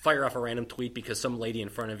fire off a random tweet because some lady in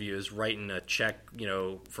front of you is writing a check,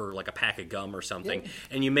 for a pack of gum or something,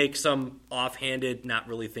 and you make some offhanded, not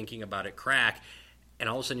really thinking about it crack, and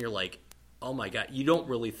all of a sudden you're like, oh my God, you don't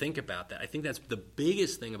really think about that. I think that's the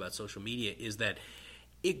biggest thing about social media is that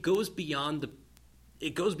it goes beyond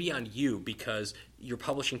you because you're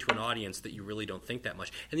publishing to an audience that you really don't think that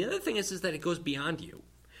much. And the other thing is that it goes beyond you.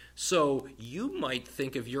 So you might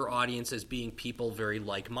think of your audience as being people very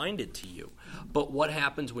like-minded to you. But what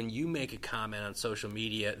happens when you make a comment on social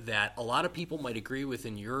media that a lot of people might agree with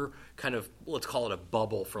in your kind of, let's call it a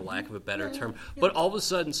bubble for lack of a better term, but all of a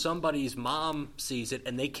sudden somebody's mom sees it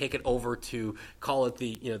and they kick it over to call it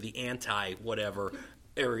the anti-whatever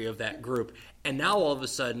area of that group. And now all of a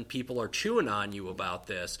sudden people are chewing on you about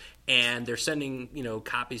this and they're sending,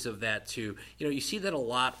 copies of that to, you see that a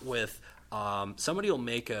lot with somebody will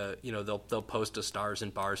make they'll post a Stars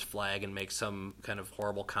and Bars flag and make some kind of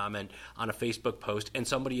horrible comment on a Facebook post, and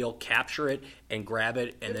somebody will capture it and grab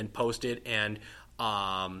it and then post it and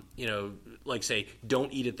say,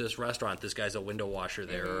 don't eat at this restaurant. This guy's a window washer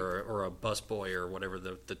there, or a busboy, or whatever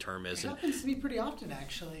the term is. It happens to me pretty often,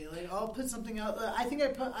 actually. I'll put something out. I think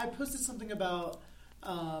I posted something about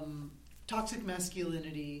toxic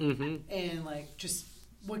masculinity and just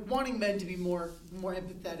wanting men to be more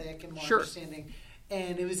empathetic and more understanding.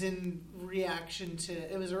 And it was in reaction to,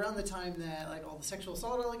 it was around the time that all the sexual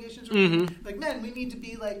assault allegations were men, we need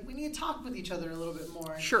to talk with each other a little bit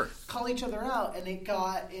more and call each other out. And it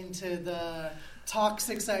got into the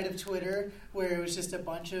toxic side of Twitter where it was just a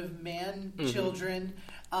bunch of children.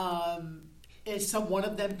 One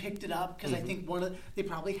of them picked it up because I think they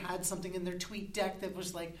probably had something in their tweet deck that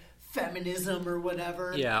was feminism or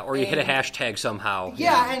whatever. Yeah, or you hit a hashtag somehow.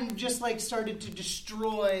 Yeah, and just started to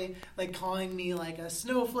destroy, calling me a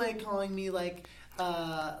snowflake, calling me a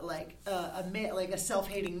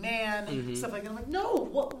self-hating man, stuff like that. I'm like, no,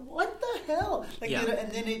 what the hell? And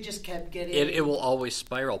then it just kept getting. It will always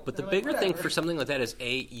spiral. But the bigger thing for something like that is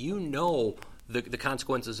the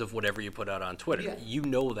consequences of whatever you put out on Twitter. Yeah. You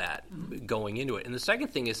know that going into it. And the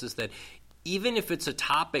second thing is that even if it's a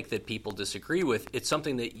topic that people disagree with, it's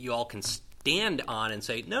something that you all can stand on and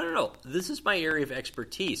say, no, this is my area of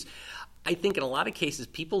expertise. I think in a lot of cases,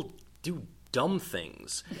 people do dumb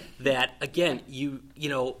things that, again,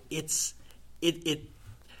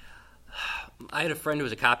 I had a friend who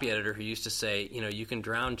was a copy editor who used to say, you can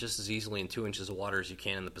drown just as easily in 2 inches of water as you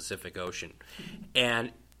can in the Pacific Ocean.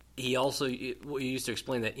 And he used to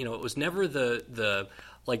explain that, it was never the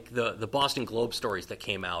Boston Globe stories that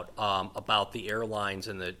came out about the airlines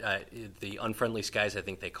and the unfriendly skies, I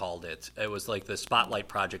think they called it. It was like the Spotlight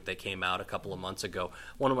project that came out a couple of months ago.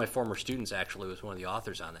 One of my former students actually was one of the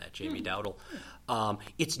authors on that, Jamie Dowdle.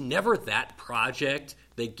 It's never that project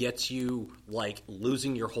that gets you like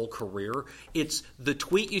losing your whole career. It's the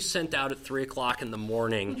tweet you sent out at 3:00 in the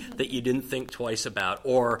morning that you didn't think twice about,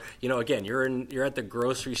 or again, you're at the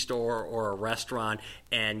grocery store or a restaurant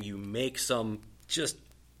and you make some just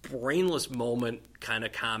brainless moment kind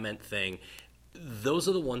of comment thing. Those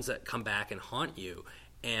are the ones that come back and haunt you,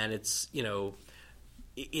 and it's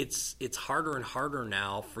harder and harder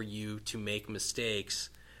now for you to make mistakes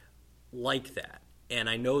like that. And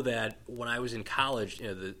I know that when I was in college,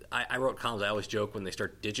 I wrote columns. I always joke when they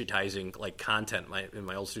start digitizing like content in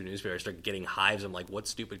my old student newspaper, I start getting hives. I'm like, what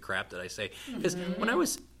stupid crap did I say? Because when I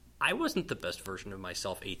wasn't the best version of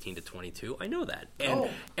myself 18 to 22. I know that.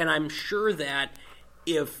 And I'm sure that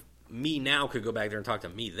if me now could go back there and talk to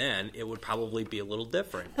me then, it would probably be a little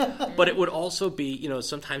different. But it would also be,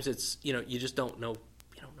 sometimes it's, you just don't know,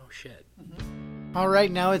 shit. All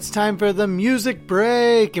right, now it's time for the music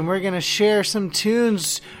break, and we're going to share some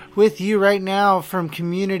tunes with you right now from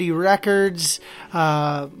Community Records.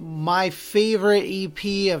 My favorite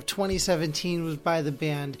EP of 2017 was by the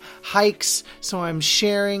band Hikes, so I'm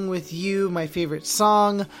sharing with you my favorite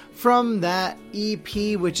song from that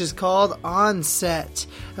EP, which is called Onset.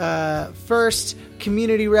 First,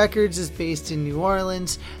 Community Records is based in New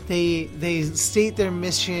Orleans. They state their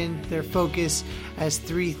mission, their focus as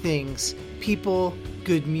 3 things: people,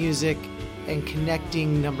 good music, and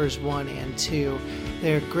connecting numbers 1 and 2.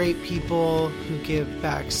 They're great people who give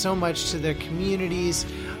back so much to their communities,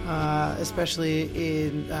 especially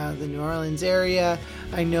in the New Orleans area.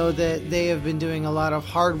 I know that they have been doing a lot of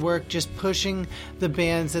hard work just pushing the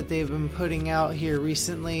bands that they've been putting out here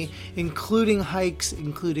recently, including Hikes,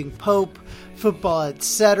 including Pope, Football,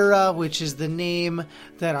 Etc., which is the name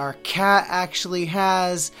that our cat actually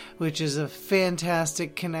has, which is a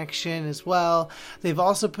fantastic connection as well. They've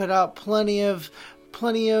also put out plenty of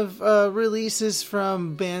releases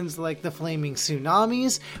from bands like the Flaming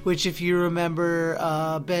Tsunamis, which, if you remember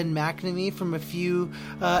Ben McNamee from a few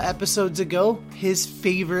episodes ago, his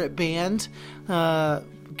favorite band,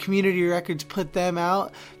 Community Records put them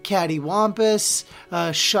out. Cattywampus,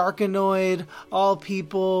 Sharkanoid, All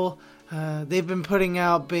People. They've been putting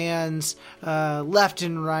out bands left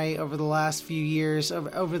and right over the last few years,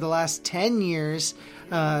 over the last 10 years.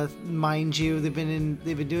 Mind you, they've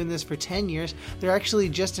been doing this for 10 years. They're actually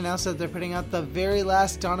just announced that they're putting out the very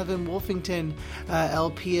last Donovan Wolfington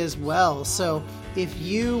LP as well. So if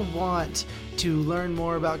you want to learn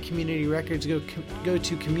more about Community Records, go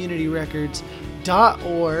to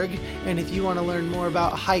communityrecords.org. And if you want to learn more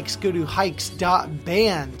about Hikes, go to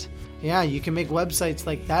hikes.band. Yeah, you can make websites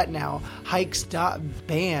like that now,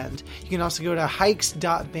 hikes.band. You can also go to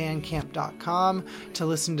hikes.bandcamp.com to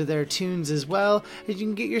listen to their tunes as well. And you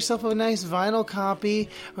can get yourself a nice vinyl copy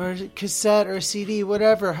or cassette or CD,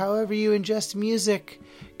 whatever, however you ingest music.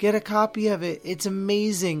 Get a copy of it. It's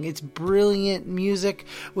amazing. It's brilliant music,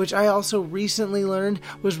 which I also recently learned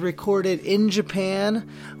was recorded in Japan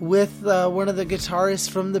with one of the guitarists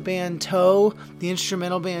from the band Toe, the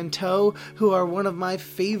instrumental band Toe, who are one of my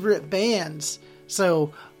favorite bands.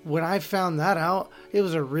 So when I found that out, it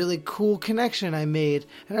was a really cool connection I made,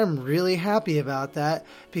 and I'm really happy about that,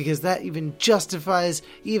 because that even justifies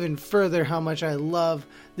even further how much I love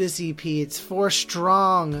this EP. It's 4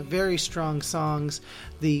 strong, very strong songs.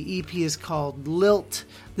 The EP is called Lilt.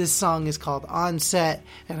 This song is called Onset,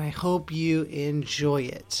 and I hope you enjoy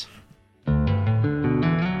it.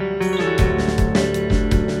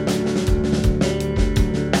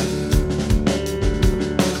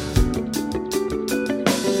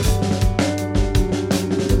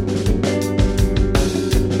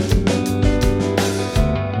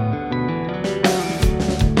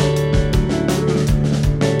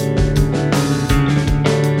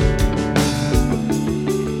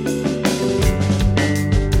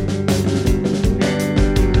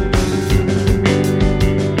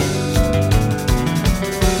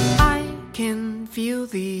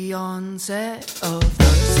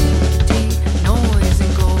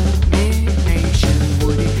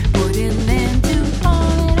 Would it put an end to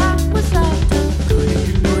all that I was like?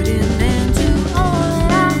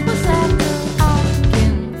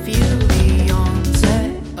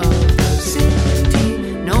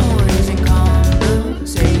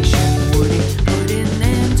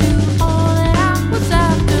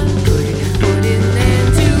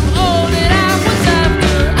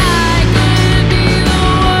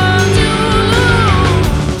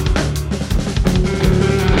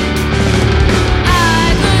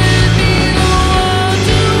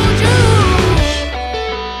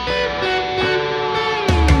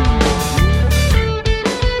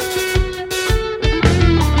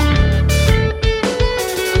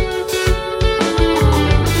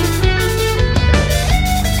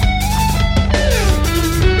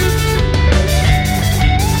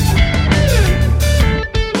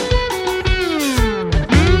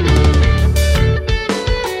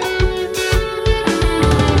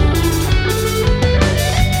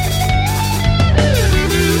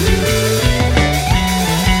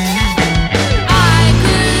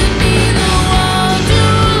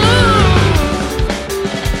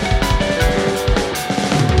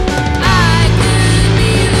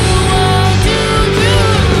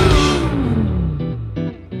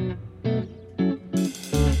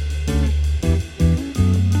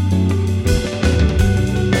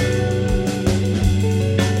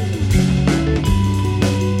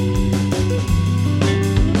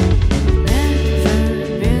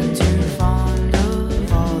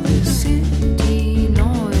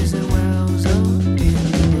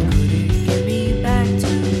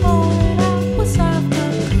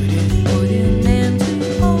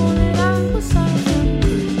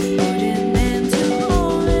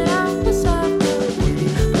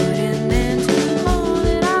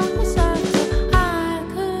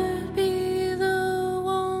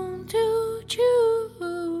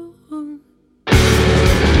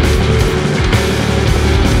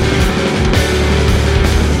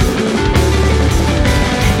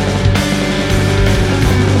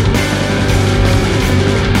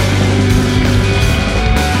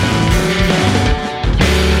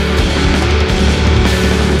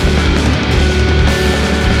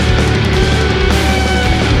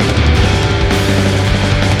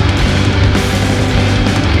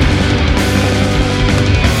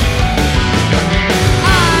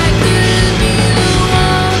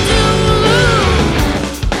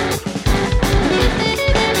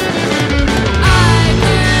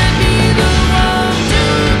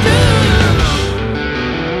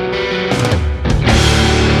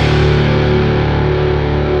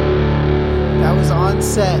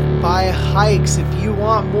 Hikes. If you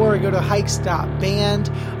want more, go to hikes.band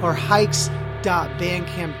or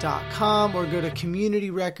hikes.bandcamp.com or go to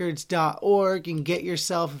communityrecords.org and get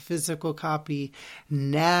yourself a physical copy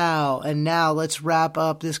now. And now let's wrap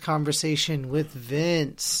up this conversation with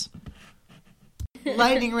Vince.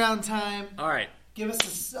 Lightning round time. All right. Give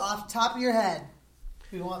us off the top of your head.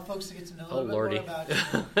 We want folks to get to know a little bit more about you.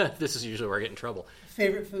 This is usually where I get in trouble.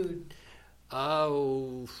 Favorite food?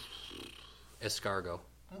 Oh, escargot.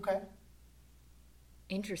 Okay.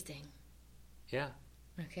 Interesting. Yeah.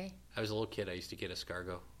 Okay. I was a little kid. I used to get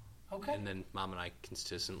escargot. Okay. And then Mom and I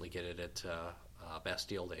consistently get it at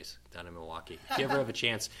Bastille Days down in Milwaukee. If you ever have a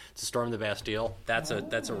chance to storm the Bastille, that's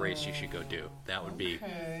a race you should go do. That would be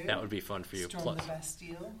fun for you. Storm the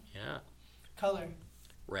Bastille. Yeah. Color?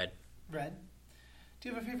 Red. Red. Do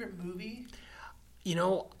you have a favorite movie? You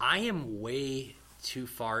know, I am way too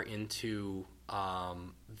far into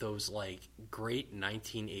those like great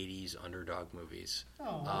 1980s underdog movies.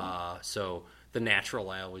 So The Natural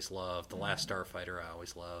I always loved, The Last Starfighter I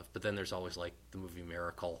always loved, but then there's always like the movie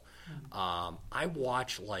Miracle. I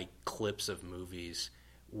watch like clips of movies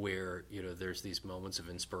where, you know, there's these moments of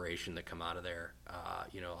inspiration that come out of there.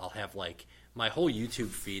 You know, I'll have like my whole YouTube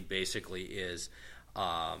feed basically is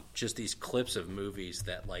just these clips of movies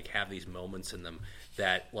that like have these moments in them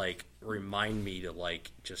that like remind me to like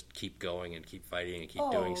just keep going and keep fighting and keep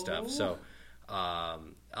doing stuff. So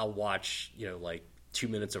I'll watch, you know, like 2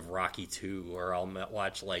 minutes of Rocky 2, or I'll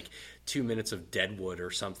watch like 2 minutes of Deadwood or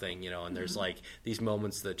something, you know, and there's like these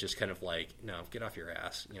moments that just kind of like, no, get off your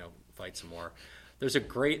ass, you know, fight some more. There's a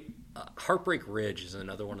great Heartbreak Ridge is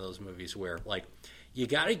another one of those movies where like you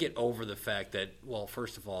got to get over the fact that, well,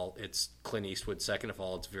 first of all, it's Clint Eastwood. Second of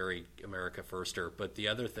all, it's very America Firster. But the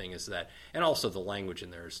other thing is that, and also the language in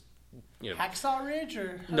there is, you know, Hacksaw Ridge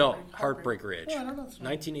or Heartbreak Ridge. Oh, I don't know.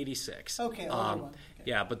 1986. Okay, older one. Okay.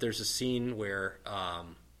 Yeah, but there's a scene where a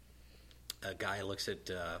guy looks at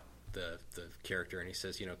the character and he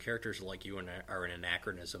says, you know, characters like you are an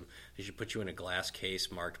anachronism. They should put you in a glass case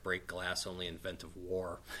marked "Break glass, only invent of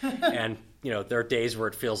war." And, you know, there are days where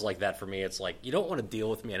it feels like that for me. It's like, you don't want to deal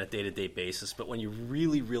with me on a day-to-day basis, but when you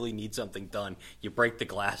really, really need something done, you break the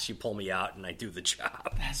glass, you pull me out, and I do the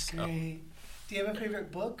job. That's great. Do you have a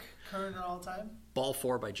favorite book, current or all time? Ball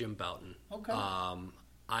 4 by Jim Bouton. Okay.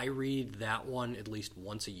 I read that one at least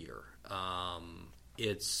once a year.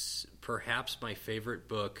 It's perhaps my favorite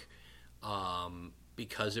book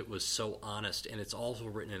because it was so honest, and it's also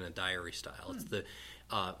written in a diary style. It's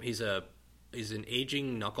he's an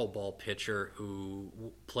aging knuckleball pitcher who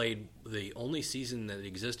played the only season that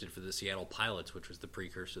existed for the Seattle Pilots, which was the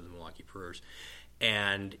precursor to the Milwaukee Brewers,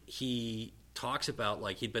 and he talks about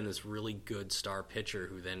like he'd been this really good star pitcher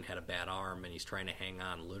who then had a bad arm, and he's trying to hang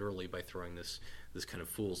on literally by throwing this kind of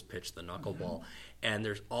fool's pitch, the knuckleball. And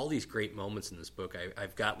there's all these great moments in this book.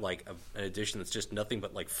 I've got like an edition that's just nothing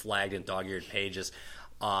but like flagged and dog-eared pages.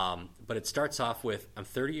 But it starts off with, I'm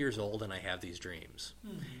 30 years old and I have these dreams.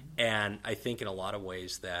 And I think in a lot of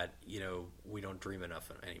ways that, you know, we don't dream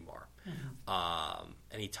enough anymore.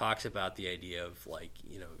 And he talks about the idea of like,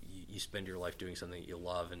 you know, you spend your life doing something that you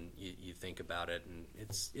love and you think about it. And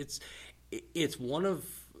it's one of,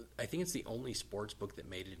 I think it's the only sports book that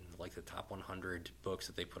made it in like the top 100 books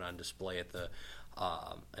that they put on display at the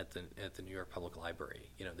New York Public Library.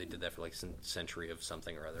 You know, they did that for like Century of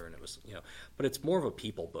something or other, and it was, you know, but it's more of a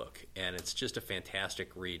people book, and it's just a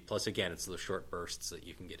fantastic read. Plus, again, it's the short bursts that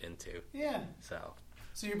you can get into. Yeah. So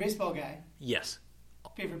you're a baseball guy. Yes.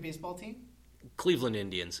 Favorite baseball team? Cleveland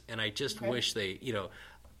Indians, and I just wish they, you know.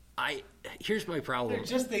 Here's my problem.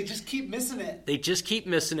 They just keep missing it. They just keep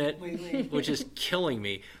missing it, lately. which is killing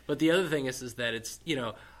me. But the other thing is that it's, you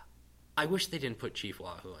know, I wish they didn't put Chief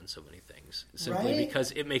Wahoo on so many things, simply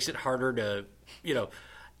because it makes it harder to, you know,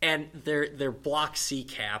 and their block C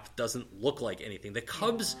cap doesn't look like anything. The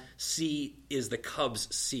Cubs C is the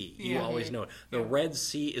Cubs C. You always know it. The Reds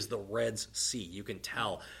C is the Reds C. You can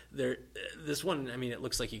tell. This one, I mean, it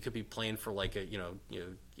looks like you could be playing for like a, you know,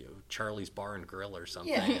 Charlie's Bar and Grill or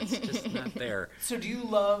something. Yeah. It's just not there. So do you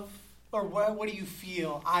love, or what do you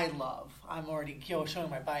feel I love? I'm already showing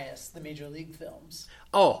my bias, the Major League films.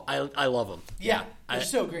 Oh, I love them. Yeah, they're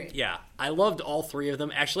so great. Yeah, I loved all three of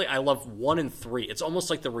them. Actually, I love 1 and 3. It's almost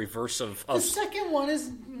like the reverse of the second one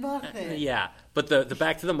is nothing. Yeah, but the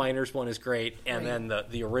Back to the Minors one is great, and then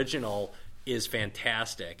the original is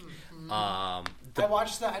fantastic. I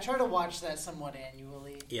watched that. I try to watch that somewhat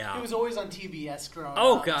annually. Yeah, it was always on TBS growing up.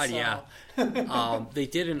 Oh God, so. yeah. They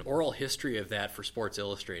did an oral history of that for Sports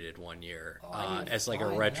Illustrated one year as like a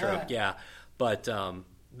retro. That. Yeah, but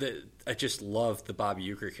I just loved the Bob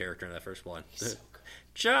Uecker character in that first one.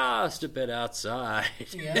 just a bit outside.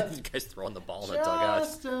 Yeah. The guy's throwing the ball in the dugout.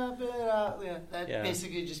 Just a bit out. Yeah, that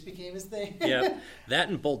basically just became his thing. Yep. That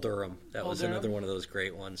and Bull Durham. That Bull was Durham? another one of those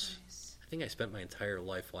great ones. Nice. I think I spent my entire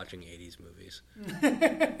life watching 80s movies.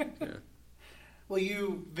 Yeah. Well,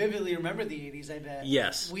 you vividly remember the 80s, I bet.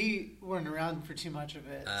 Yes. We weren't around for too much of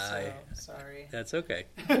it, so sorry. That's okay.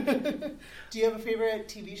 Do you have a favorite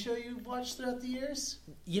TV show you've watched throughout the years?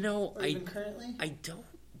 You know, Or even currently? I don't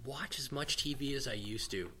watch as much TV as I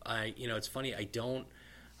used to. It's funny. I don't.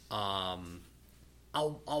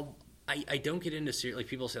 I don't get into series. Like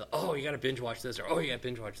people say, "Oh, you got to binge watch this," or "Oh, you got to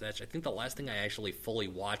binge watch that." I think the last thing I actually fully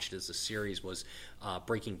watched as a series was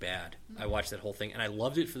Breaking Bad. I watched that whole thing, and I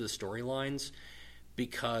loved it for the storylines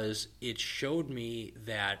because it showed me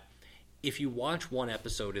that if you watch one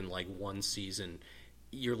episode in like one season,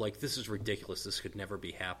 you're like, "This is ridiculous. This could never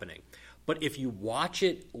be happening." But if you watch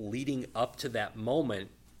it leading up to that moment,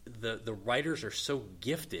 the writers are so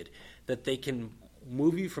gifted that they can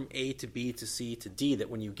move you from A to B to C to D, that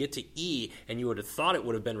when you get to E and you would have thought it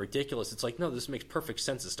would have been ridiculous, it's like, no, this makes perfect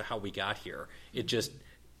sense as to how we got here. It just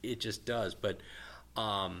does. But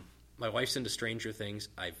my wife's into Stranger Things.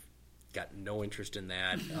 I've got no interest in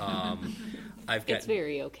that. It's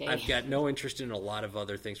very okay. I've got no interest in a lot of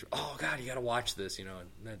other things. Oh God, you got to watch this.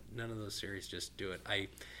 None of those series just do it.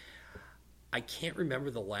 I can't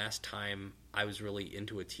remember the last time I was really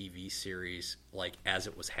into a TV series like as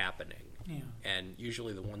it was happening. Yeah. And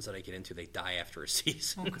usually the ones that I get into, they die after a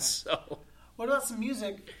season. Okay. So, what about some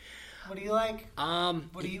music? What do you like?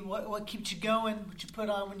 What keeps you going? What you put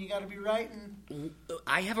on when you got to be writing?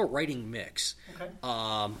 I have a writing mix. Okay.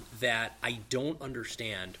 That I don't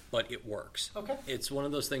understand, but it works. Okay. It's one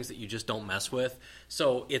of those things that you just don't mess with.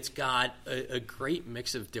 So it's got a great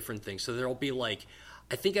mix of different things. So there'll be like,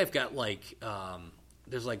 I think I've got like,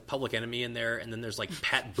 there's like Public Enemy in there, and then there's like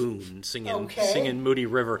Pat Boone singing Moody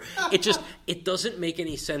River. It doesn't make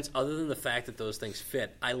any sense other than the fact that those things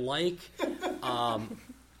fit. I like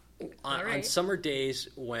on summer days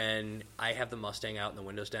when I have the Mustang out and the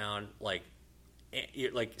windows down, like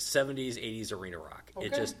 70s, 80s arena rock.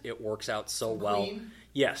 Okay. It works out so Some well. Queen?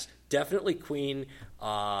 Yes, definitely Queen.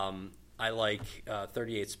 I like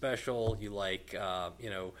 38 Special. You like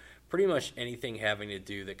pretty much anything having to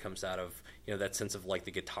do that comes out of that sense of like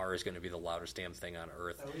the guitar is going to be the loudest damn thing on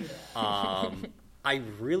earth. Oh, yeah. I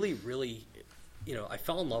really, really, I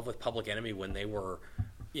fell in love with Public Enemy when they were,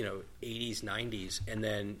 80s, 90s, and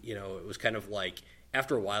then it was kind of like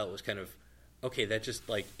after a while it was kind of okay. That just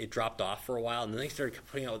like it dropped off for a while, and then they started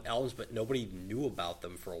putting out albums, but nobody knew about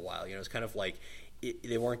them for a while. It's kind of like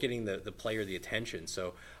they weren't getting the play or the attention,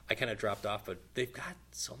 so I kind of dropped off. But they've got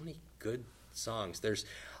so many good songs. There's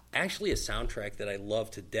actually a soundtrack that I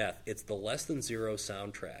love to death. It's the Less Than Zero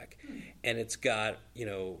soundtrack, and it's got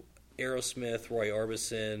Aerosmith, Roy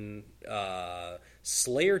Orbison,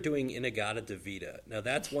 Slayer doing Inagata Devita. Now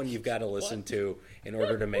that's one you've got to listen to in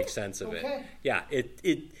order to make sense of it. Yeah,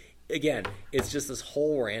 it again, it's just this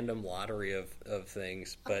whole random lottery of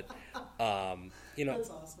things. But That's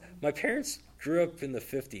awesome. My parents grew up in the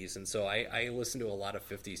 50s, and so I listen to a lot of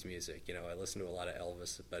 50s music. I listen to a lot of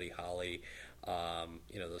Elvis, Buddy Holly,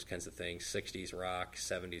 those kinds of things. 60s rock,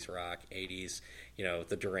 70s rock, 80s,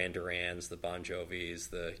 the Duran Durans, the Bon Jovis,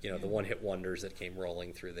 the one-hit wonders that came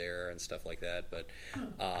rolling through there and stuff like that. But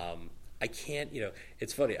I can't,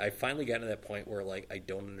 it's funny. I finally got to that point where, like, I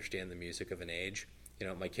don't understand the music of an age.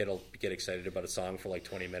 My kid will get excited about a song for like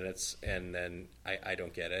 20 minutes, and then I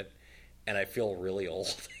don't get it, and I feel really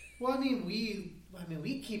old. Well,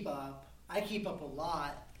 we keep up. I keep up a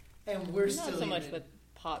lot, and we're Not still so much with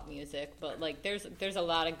pop music, but like there's a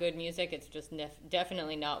lot of good music. It's just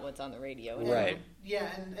definitely not what's on the radio anymore. Right. Yeah,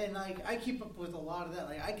 and like I keep up with a lot of that.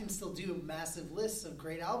 Like I can still do massive lists of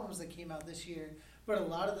great albums that came out this year, but a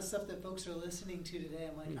lot of the stuff that folks are listening to today,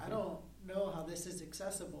 I'm like, I don't know how this is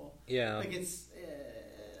accessible. Yeah. Like it's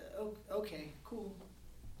okay, cool.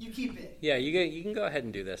 You keep it. Yeah, you can go ahead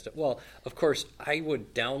and do that stuff. Well, of course, I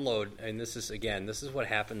would download, and this is what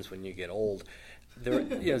happens when you get old.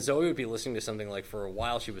 Zoe would be listening to something like for a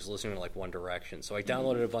while she was listening to like One Direction. So I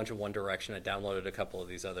downloaded a bunch of One Direction. I downloaded a couple of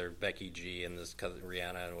these other Becky G and this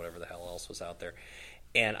Rihanna and whatever the hell else was out there.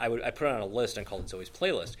 And I put it on a list and called it Zoe's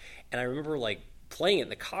Playlist. And I remember like playing it in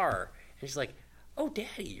the car, and she's like, "Oh,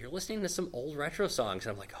 Daddy, you're listening to some old retro songs."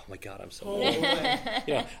 And I'm like, "Oh my God, I'm so old."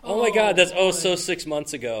 Oh my God, that's so 6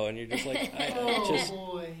 months ago. And you're just like,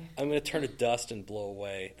 I'm going to turn to dust and blow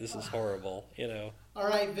away. This is horrible, All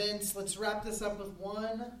right, Vince, let's wrap this up with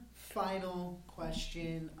one final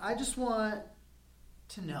question. I just want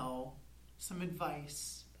to know some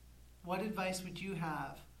advice. What advice would you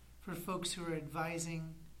have for folks who are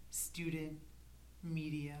advising student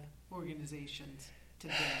media organizations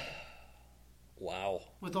today? Wow.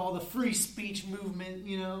 With all the free speech movement,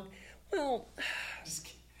 Well, it's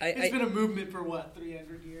been a movement for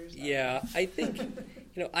 300 years? Yeah, I think,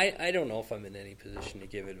 I don't know if I'm in any position to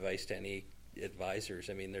give advice to any advisors.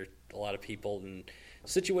 I mean, there's a lot of people, and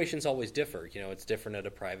situations always differ. It's different at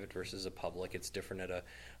a private versus a public. It's different at a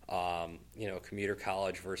commuter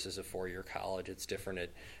college versus a four-year college. It's different at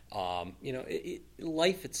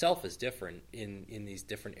life itself is different in these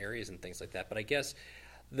different areas and things like that. But I guess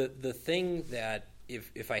the thing that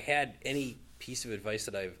if I had any piece of advice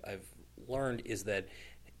that I've learned is that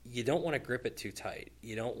you don't want to grip it too tight.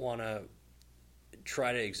 You don't want to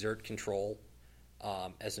try to exert control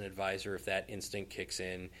as an advisor if that instinct kicks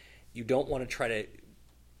in. You don't want to try to.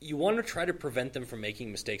 You want to try to prevent them from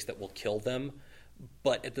making mistakes that will kill them,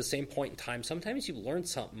 but at the same point in time, sometimes you learn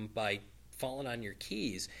something by falling on your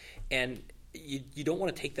keys, and you don't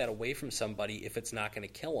want to take that away from somebody if it's not going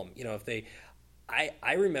to kill them. If they.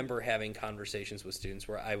 I remember having conversations with students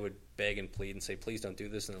where I would beg and plead and say, please don't do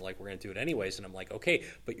this, and they're like, we're going to do it anyways, and I'm like, okay,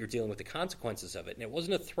 but you're dealing with the consequences of it, and it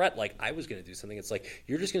wasn't a threat like I was going to do something. It's like,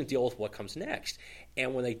 you're just going to deal with what comes next.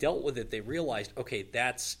 And when they dealt with it, they realized, okay,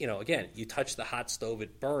 that's, again, you touch the hot stove,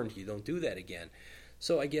 it burned, you don't do that again.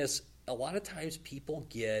 So I guess a lot of times people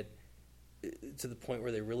get to the point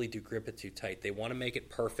where they really do grip it too tight. They want to make it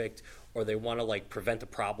perfect, or they want to prevent a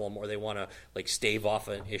problem, or they want to stave off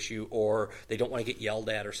an issue, or they don't want to get yelled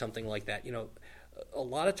at or something like that. A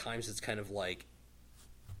lot of times it's kind of like,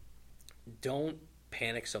 don't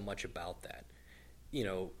panic so much about that.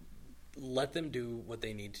 Let them do what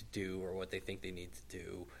they need to do or what they think they need to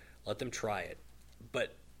do. Let them try it,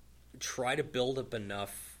 but try to build up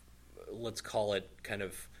enough, let's call it kind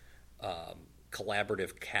of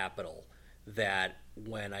collaborative capital, that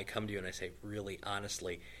when I come to you and I say, really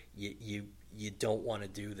honestly, you don't want to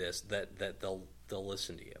do this, that they'll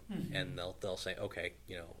listen to you, mm-hmm. and they'll say, okay,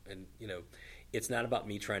 and it's not about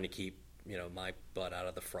me trying to keep my butt out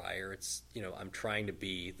of the fryer. It's I'm trying to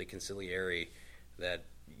be the conciliary that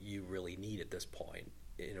you really need at this point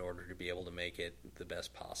in order to be able to make it the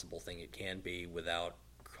best possible thing it can be without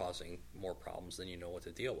causing more problems than you know what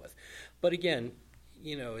to deal with. But again,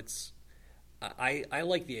 it's. I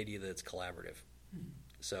like the idea that it's collaborative. Mm-hmm.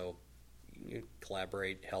 So you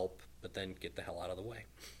collaborate, help, but then get the hell out of the way.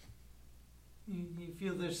 You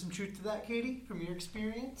feel there's some truth to that, Katie, from your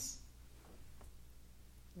experience?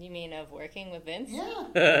 You mean of working with Vince?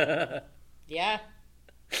 Yeah. Yeah.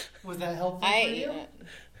 Was that helpful for you?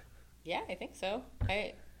 Yeah, I think so.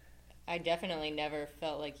 I definitely never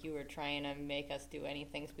felt like you were trying to make us do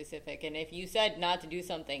anything specific. And if you said not to do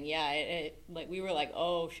something, we were like,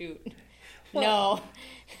 oh, shoot. Well, no.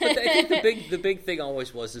 But I think the big thing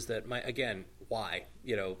always is that why?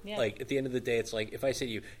 At the end of the day, it's like if I say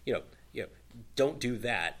to you, don't do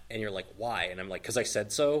that, and you're like, why? And I'm like, because I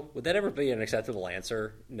said so. Would that ever be an acceptable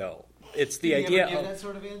answer? No. It's the idea. Did you ever give that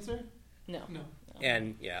sort of answer? No.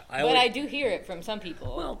 And I do hear it from some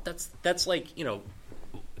people. Well, that's like maybe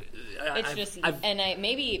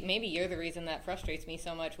you're the reason that frustrates me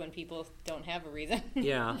so much when people don't have a reason.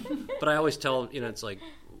 Yeah, but I always tell it's like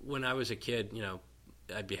when I was a kid,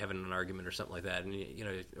 I'd be having an argument or something like that,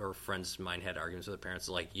 and or friends of mine had arguments with their parents,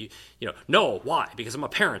 like no, why? Because I'm a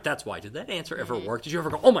parent. That's why. Did that answer ever mm-hmm. work? Did you ever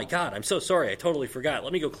go, oh my God, I'm so sorry, I totally forgot.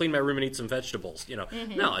 Let me go clean my room and eat some vegetables.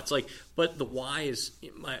 Mm-hmm. No, it's like, but the why is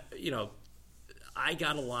I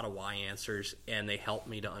got a lot of why answers, and they helped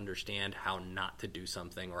me to understand how not to do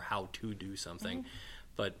something or how to do something. Mm-hmm.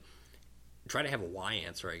 But try to have a why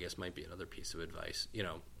answer, I guess, might be another piece of advice.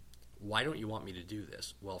 Why don't you want me to do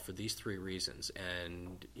this? Well, for these 3 reasons,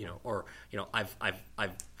 and I've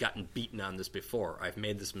gotten beaten on this before. I've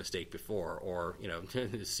made this mistake before, or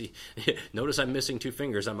see, notice I'm missing 2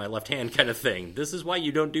 fingers on my left hand, kind of thing. This is why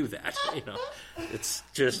you don't do that. It's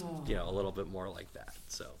just a little bit more like that.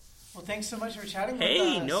 So. Well, thanks so much for chatting with us.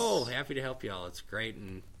 Hey, no, happy to help y'all. It's great,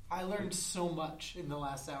 and I learned so much in the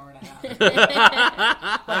last hour and a half.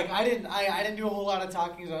 I didn't do a whole lot of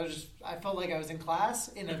talking. So I felt like I was in class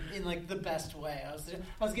in the best way. I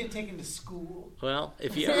was getting taken to school. Well,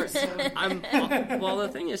 if you ever, well, the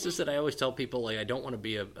thing is that I always tell people I don't want to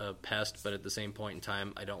be a pest, but at the same point in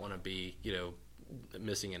time, I don't want to be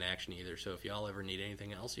missing in action either. So if y'all ever need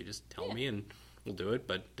anything else, you just tell me and we'll do it.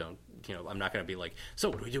 But don't I'm not going to be like, so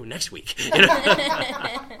what are we doing next week?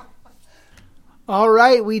 All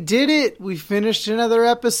right, we did it. We finished another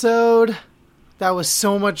episode. That was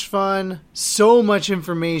so much fun. So much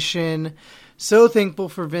information. So thankful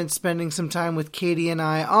for Vince spending some time with Katie and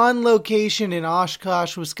I on location in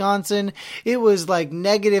Oshkosh, Wisconsin. It was like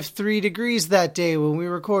 -3 degrees that day when we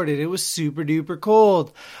recorded. It was super duper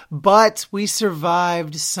cold, but we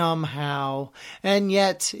survived somehow. And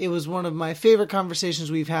yet it was one of my favorite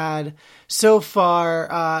conversations we've had so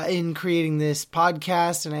far in creating this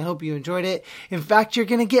podcast, and I hope you enjoyed it. In fact, you're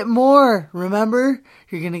going to get more. Remember?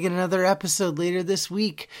 You're going to get another episode later this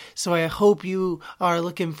week. So I hope you are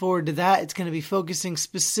looking forward to that. It's going to be focusing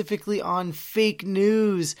specifically on fake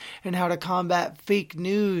news and how to combat fake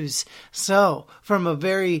news. So from a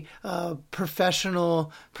very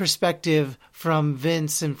professional perspective from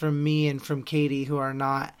Vince and from me and from Katie, who are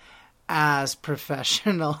not as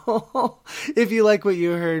professional. If you like what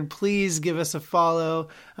you heard, please give us a follow.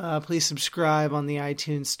 Please subscribe on the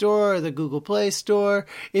iTunes Store or the Google Play Store.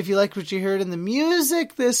 If you like what you heard in the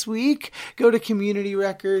music this week, go to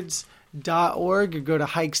communityrecords.org or go to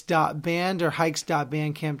hikes.band or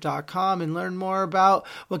hikes.bandcamp.com and learn more about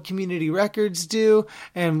what Community Records do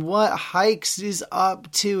and what Hikes is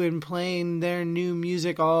up to in playing their new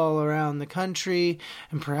music all around the country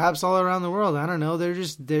and perhaps all around the world. I don't know. They're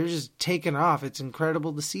just taking off. It's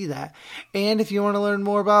incredible to see that. And if you want to learn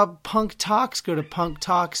more about Punk Talks, go to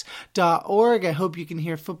punktalks.org. I hope you can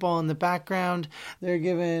hear football in the background. They're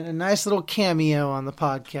giving a nice little cameo on the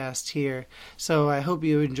podcast here. So I hope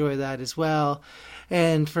you enjoy that as well.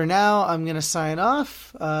 And for now, I'm going to sign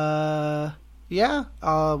off. We'll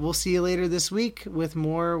see you later this week with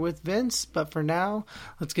more with Vince. But for now,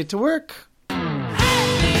 let's get to work.